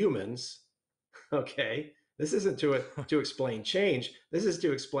invoke humans. Okay, this isn't to explain change. This is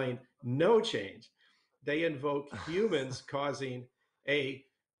to explain no change. They invoke humans causing a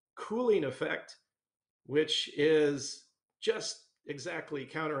cooling effect, which is just exactly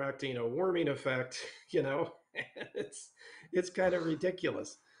counteracting a warming effect. You know, it's kind of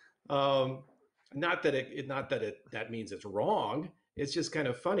ridiculous. Um, not that that means it's wrong. It's just kind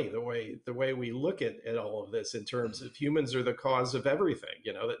of funny the way we look at all of this in terms of humans are the cause of everything.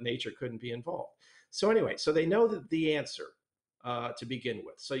 That nature couldn't be involved. So anyway, so they know that the answer to begin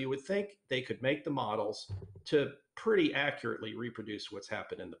with. So you would think they could make the models to pretty accurately reproduce what's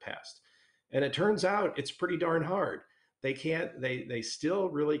happened in the past. And it turns out it's pretty darn hard. They can't. They still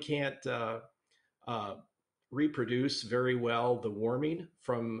really can't uh, reproduce very well the warming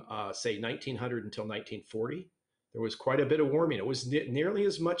from say 1900 until 1940. There was quite a bit of warming. It was nearly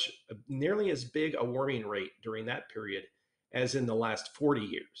as big a warming rate during that period as in the last 40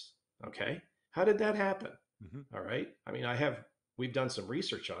 years. Okay, how did that happen? Mm-hmm. All right. I mean, we've done some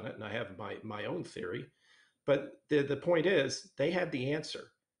research on it, and I have my own theory. But the point is, they had the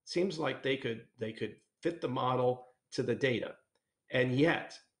answer. Seems like they could fit the model to the data, and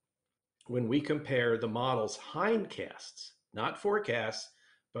yet when we compare the model's hindcasts, not forecasts,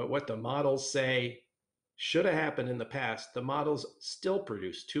 but what the models say should have happened in the past, the models still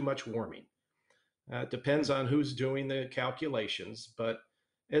produce too much warming. It depends on who's doing the calculations, but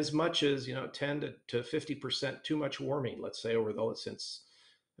as much as 10 to 50% too much warming, let's say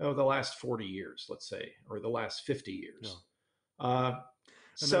the last 40 years, let's say, or the last 50 years. Yeah.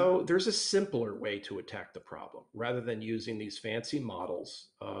 So there's a simpler way to attack the problem rather than using these fancy models.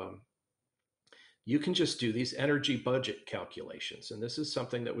 You can just do these energy budget calculations. And this is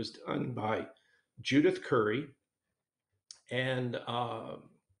something that was done by Judith Curry and a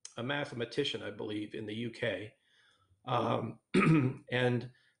mathematician, I believe, in the UK. And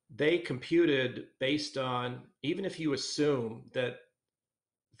they computed based on, even if you assume that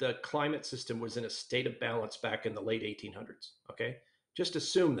the climate system was in a state of balance back in the late 1800s, okay? Just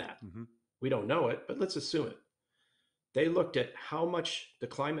assume that. Mm-hmm. We don't know it, but let's assume it. They looked at how much the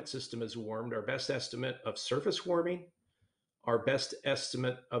climate system has warmed, our best estimate of surface warming, our best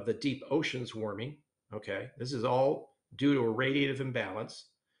estimate of the deep oceans warming. Okay, this is all due to a radiative imbalance.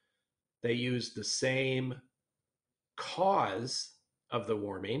 They used the same cause of the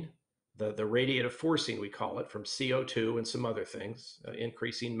warming, the radiative forcing, we call it, from CO2 and some other things,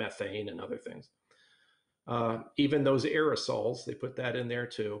 increasing methane and other things. Even those aerosols, they put that in there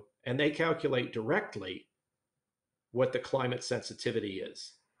too. And they calculate directly what the climate sensitivity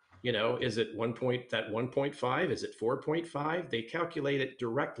is. Is it 1.5? Is it 4.5? They calculate it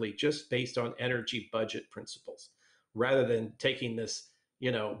directly just based on energy budget principles, rather than taking this,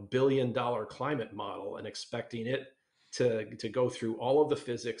 $1 billion climate model and expecting it to go through all of the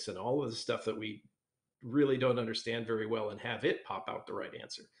physics and all of the stuff that we really don't understand very well and have it pop out the right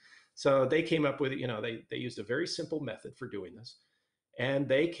answer. So they came up with, they used a very simple method for doing this. And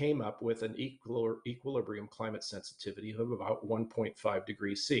they came up with an equilibrium climate sensitivity of about 1.5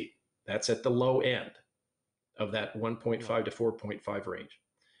 degrees C. That's at the low end of that 1.5 to 4.5 range.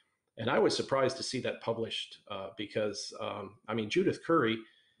 And I was surprised to see that published because, Judith Curry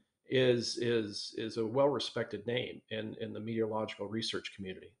is a well-respected name in the meteorological research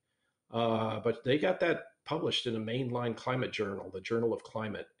community. But they got that published in a mainline climate journal, the Journal of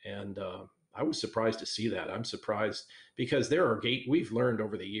Climate. And I was surprised to see that. I'm surprised because we've learned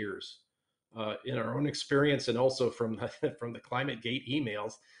over the years in our own experience and also from from the Climate Gate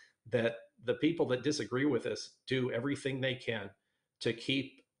emails that the people that disagree with us do everything they can to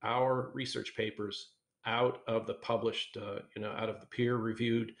keep our research papers out of the published, out of the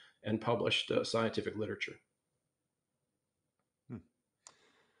peer-reviewed and published scientific literature.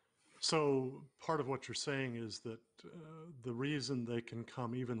 So part of what you're saying is that the reason they can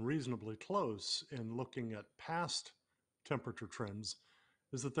come even reasonably close in looking at past temperature trends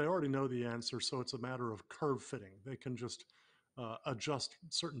is that they already know the answer, so it's a matter of curve fitting. They can just adjust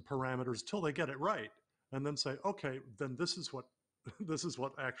certain parameters till they get it right, and then say, okay, then this is what this is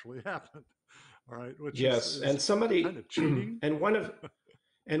what actually happened. All right, which yes, is and somebody kind of cheating. and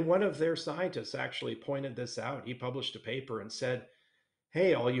one of their scientists actually pointed this out. He published a paper and said,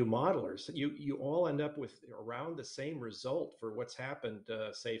 hey, all you modelers, you all end up with around the same result for what's happened,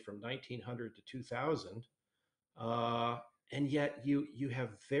 say from 1900 to 2000, and yet you have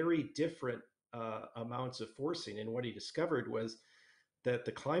very different amounts of forcing. And what he discovered was that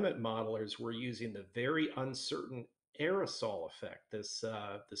the climate modelers were using the very uncertain aerosol effect, this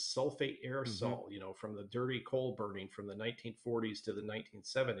sulfate aerosol, from the dirty coal burning from the 1940s to the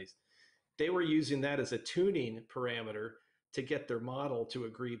 1970s. They were using that as a tuning parameter to get their model to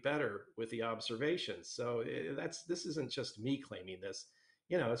agree better with the observations. So this isn't just me claiming this.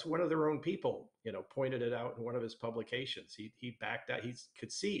 It's one of their own people, pointed it out in one of his publications. He backed out. He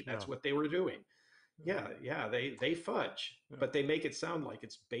could see that's what they were doing. Yeah, they fudge, but they make it sound like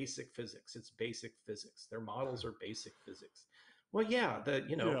it's basic physics. It's basic physics. Their models are basic physics. Well,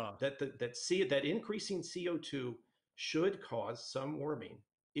 that increasing CO2 should cause some warming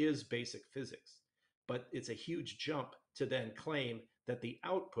is basic physics, but it's a huge jump to then claim that the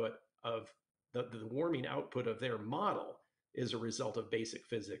output of the warming output of their model is a result of basic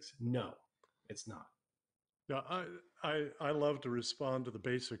physics. No, it's not. Yeah, I love to respond to the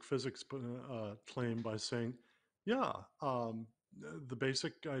basic physics claim by saying, yeah, the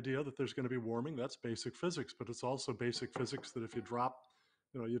basic idea that there's going to be warming, that's basic physics, but it's also basic physics that if you drop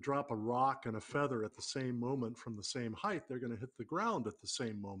a rock and a feather at the same moment from the same height, they're going to hit the ground at the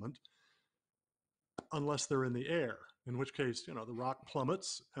same moment, unless they're in the air, in which case, the rock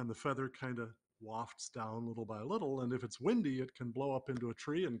plummets and the feather kind of wafts down little by little. And if it's windy, it can blow up into a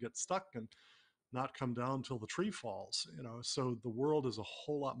tree and get stuck and not come down till the tree falls. So the world is a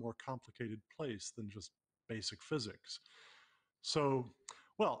whole lot more complicated place than just basic physics. So,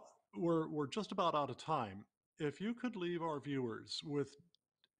 well, we're just about out of time. If you could leave our viewers with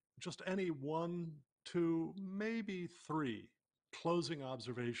just any one, two, maybe three closing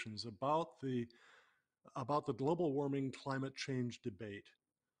observations about the global warming climate change debate,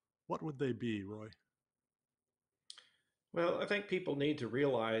 what would they be, Roy? Well, I think people need to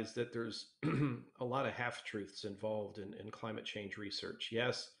realize that there's a lot of half truths involved in climate change research.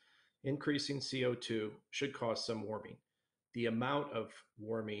 Yes, increasing CO2 should cause some warming. The amount of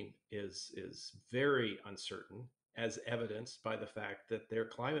warming is very uncertain, as evidenced by the fact that their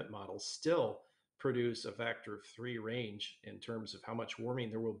climate models still produce a factor of 3 range in terms of how much warming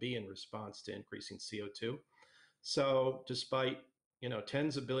there will be in response to increasing CO2. So, despite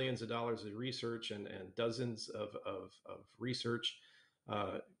tens of billions of dollars of research and dozens of research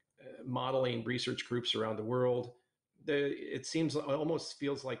modeling research groups around the world, it seems almost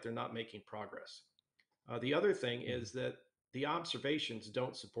feels like they're not making progress. The other thing is that the observations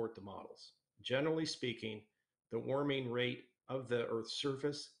don't support the models. Generally speaking, the warming rate of the Earth's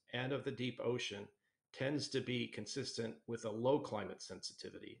surface and of the deep ocean tends to be consistent with a low climate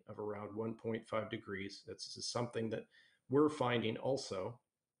sensitivity of around 1.5 degrees. That's something that we're finding also.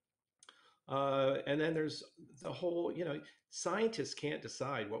 And then there's the whole, scientists can't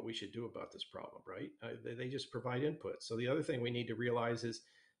decide what we should do about this problem, right? They just provide input. So the other thing we need to realize is,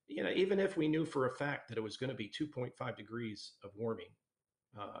 even if we knew for a fact that it was going to be 2.5 degrees of warming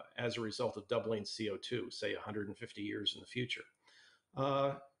as a result of doubling CO2, say 150 years in the future,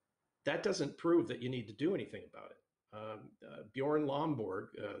 that doesn't prove that you need to do anything about it. Bjorn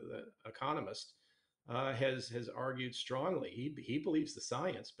Lomborg, the economist, has argued strongly. He believes the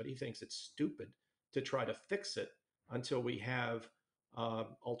science, but he thinks it's stupid to try to fix it until we have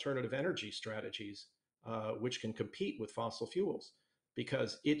alternative energy strategies which can compete with fossil fuels,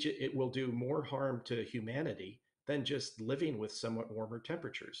 because it will do more harm to humanity than just living with somewhat warmer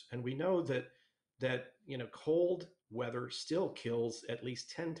temperatures. And we know that cold weather still kills at least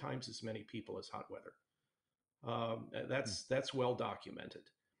 10 times as many people as hot weather. That's well documented.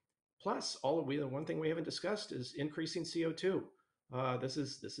 Plus, the one thing we haven't discussed is increasing CO2. This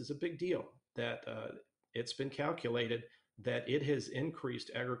is a big deal. That it's been calculated that it has increased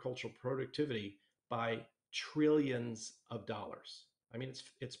agricultural productivity by trillions of dollars. I mean,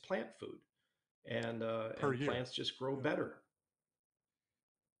 it's plant food, and plants just grow better.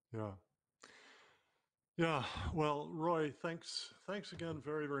 Yeah. Yeah. Well, Roy, thanks again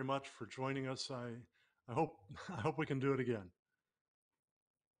very, very much for joining us. I hope I hope we can do it again.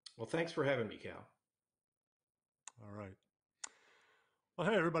 Well, thanks for having me, Cal. All right. Well,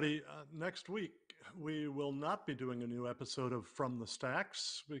 hey, everybody. Next week, we will not be doing a new episode of From the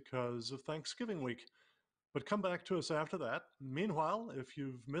Stacks because of Thanksgiving week. But come back to us after that. Meanwhile, if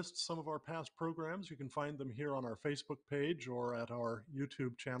you've missed some of our past programs, you can find them here on our Facebook page or at our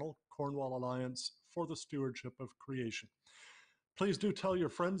YouTube channel, Cornwall Alliance for the Stewardship of Creation. Please do tell your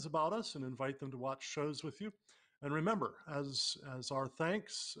friends about us and invite them to watch shows with you. And remember, as our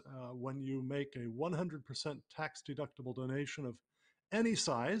thanks, when you make a 100% tax-deductible donation of any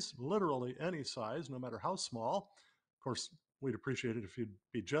size, literally any size, no matter how small, of course, we'd appreciate it if you'd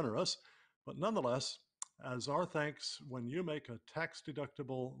be generous, but nonetheless, as our thanks, when you make a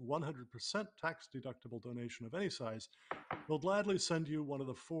tax-deductible, 100% tax-deductible donation of any size, we'll gladly send you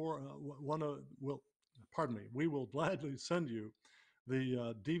we will gladly send you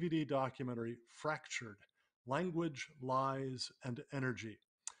the DVD documentary Fractured: Language, Lies, and Energy.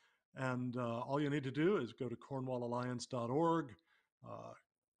 And all you need to do is go to cornwallalliance.org,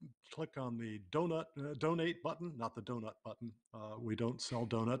 click on the donate button, not the donut button. We don't sell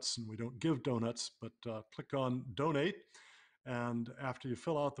donuts and we don't give donuts, but click on donate. And after you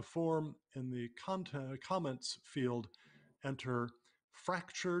fill out the form, in the comments field, enter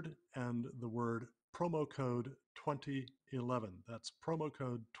fractured and the word promo code 2011. That's promo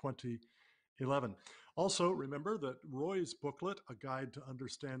code 2011. Also, remember that Roy's booklet, A Guide to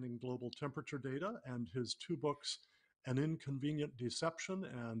Understanding Global Temperature Data, and his two books, An Inconvenient Deception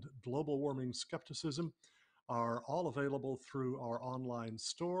and Global Warming Skepticism, are all available through our online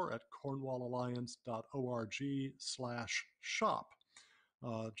store at cornwallalliance.org/shop.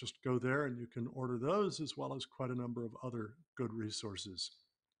 Just go there and you can order those, as well as quite a number of other good resources.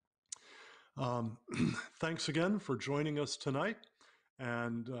 Thanks again for joining us tonight,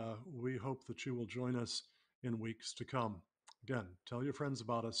 and we hope that you will join us in weeks to come. Again, tell your friends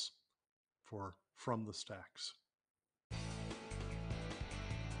about us for From the Stacks.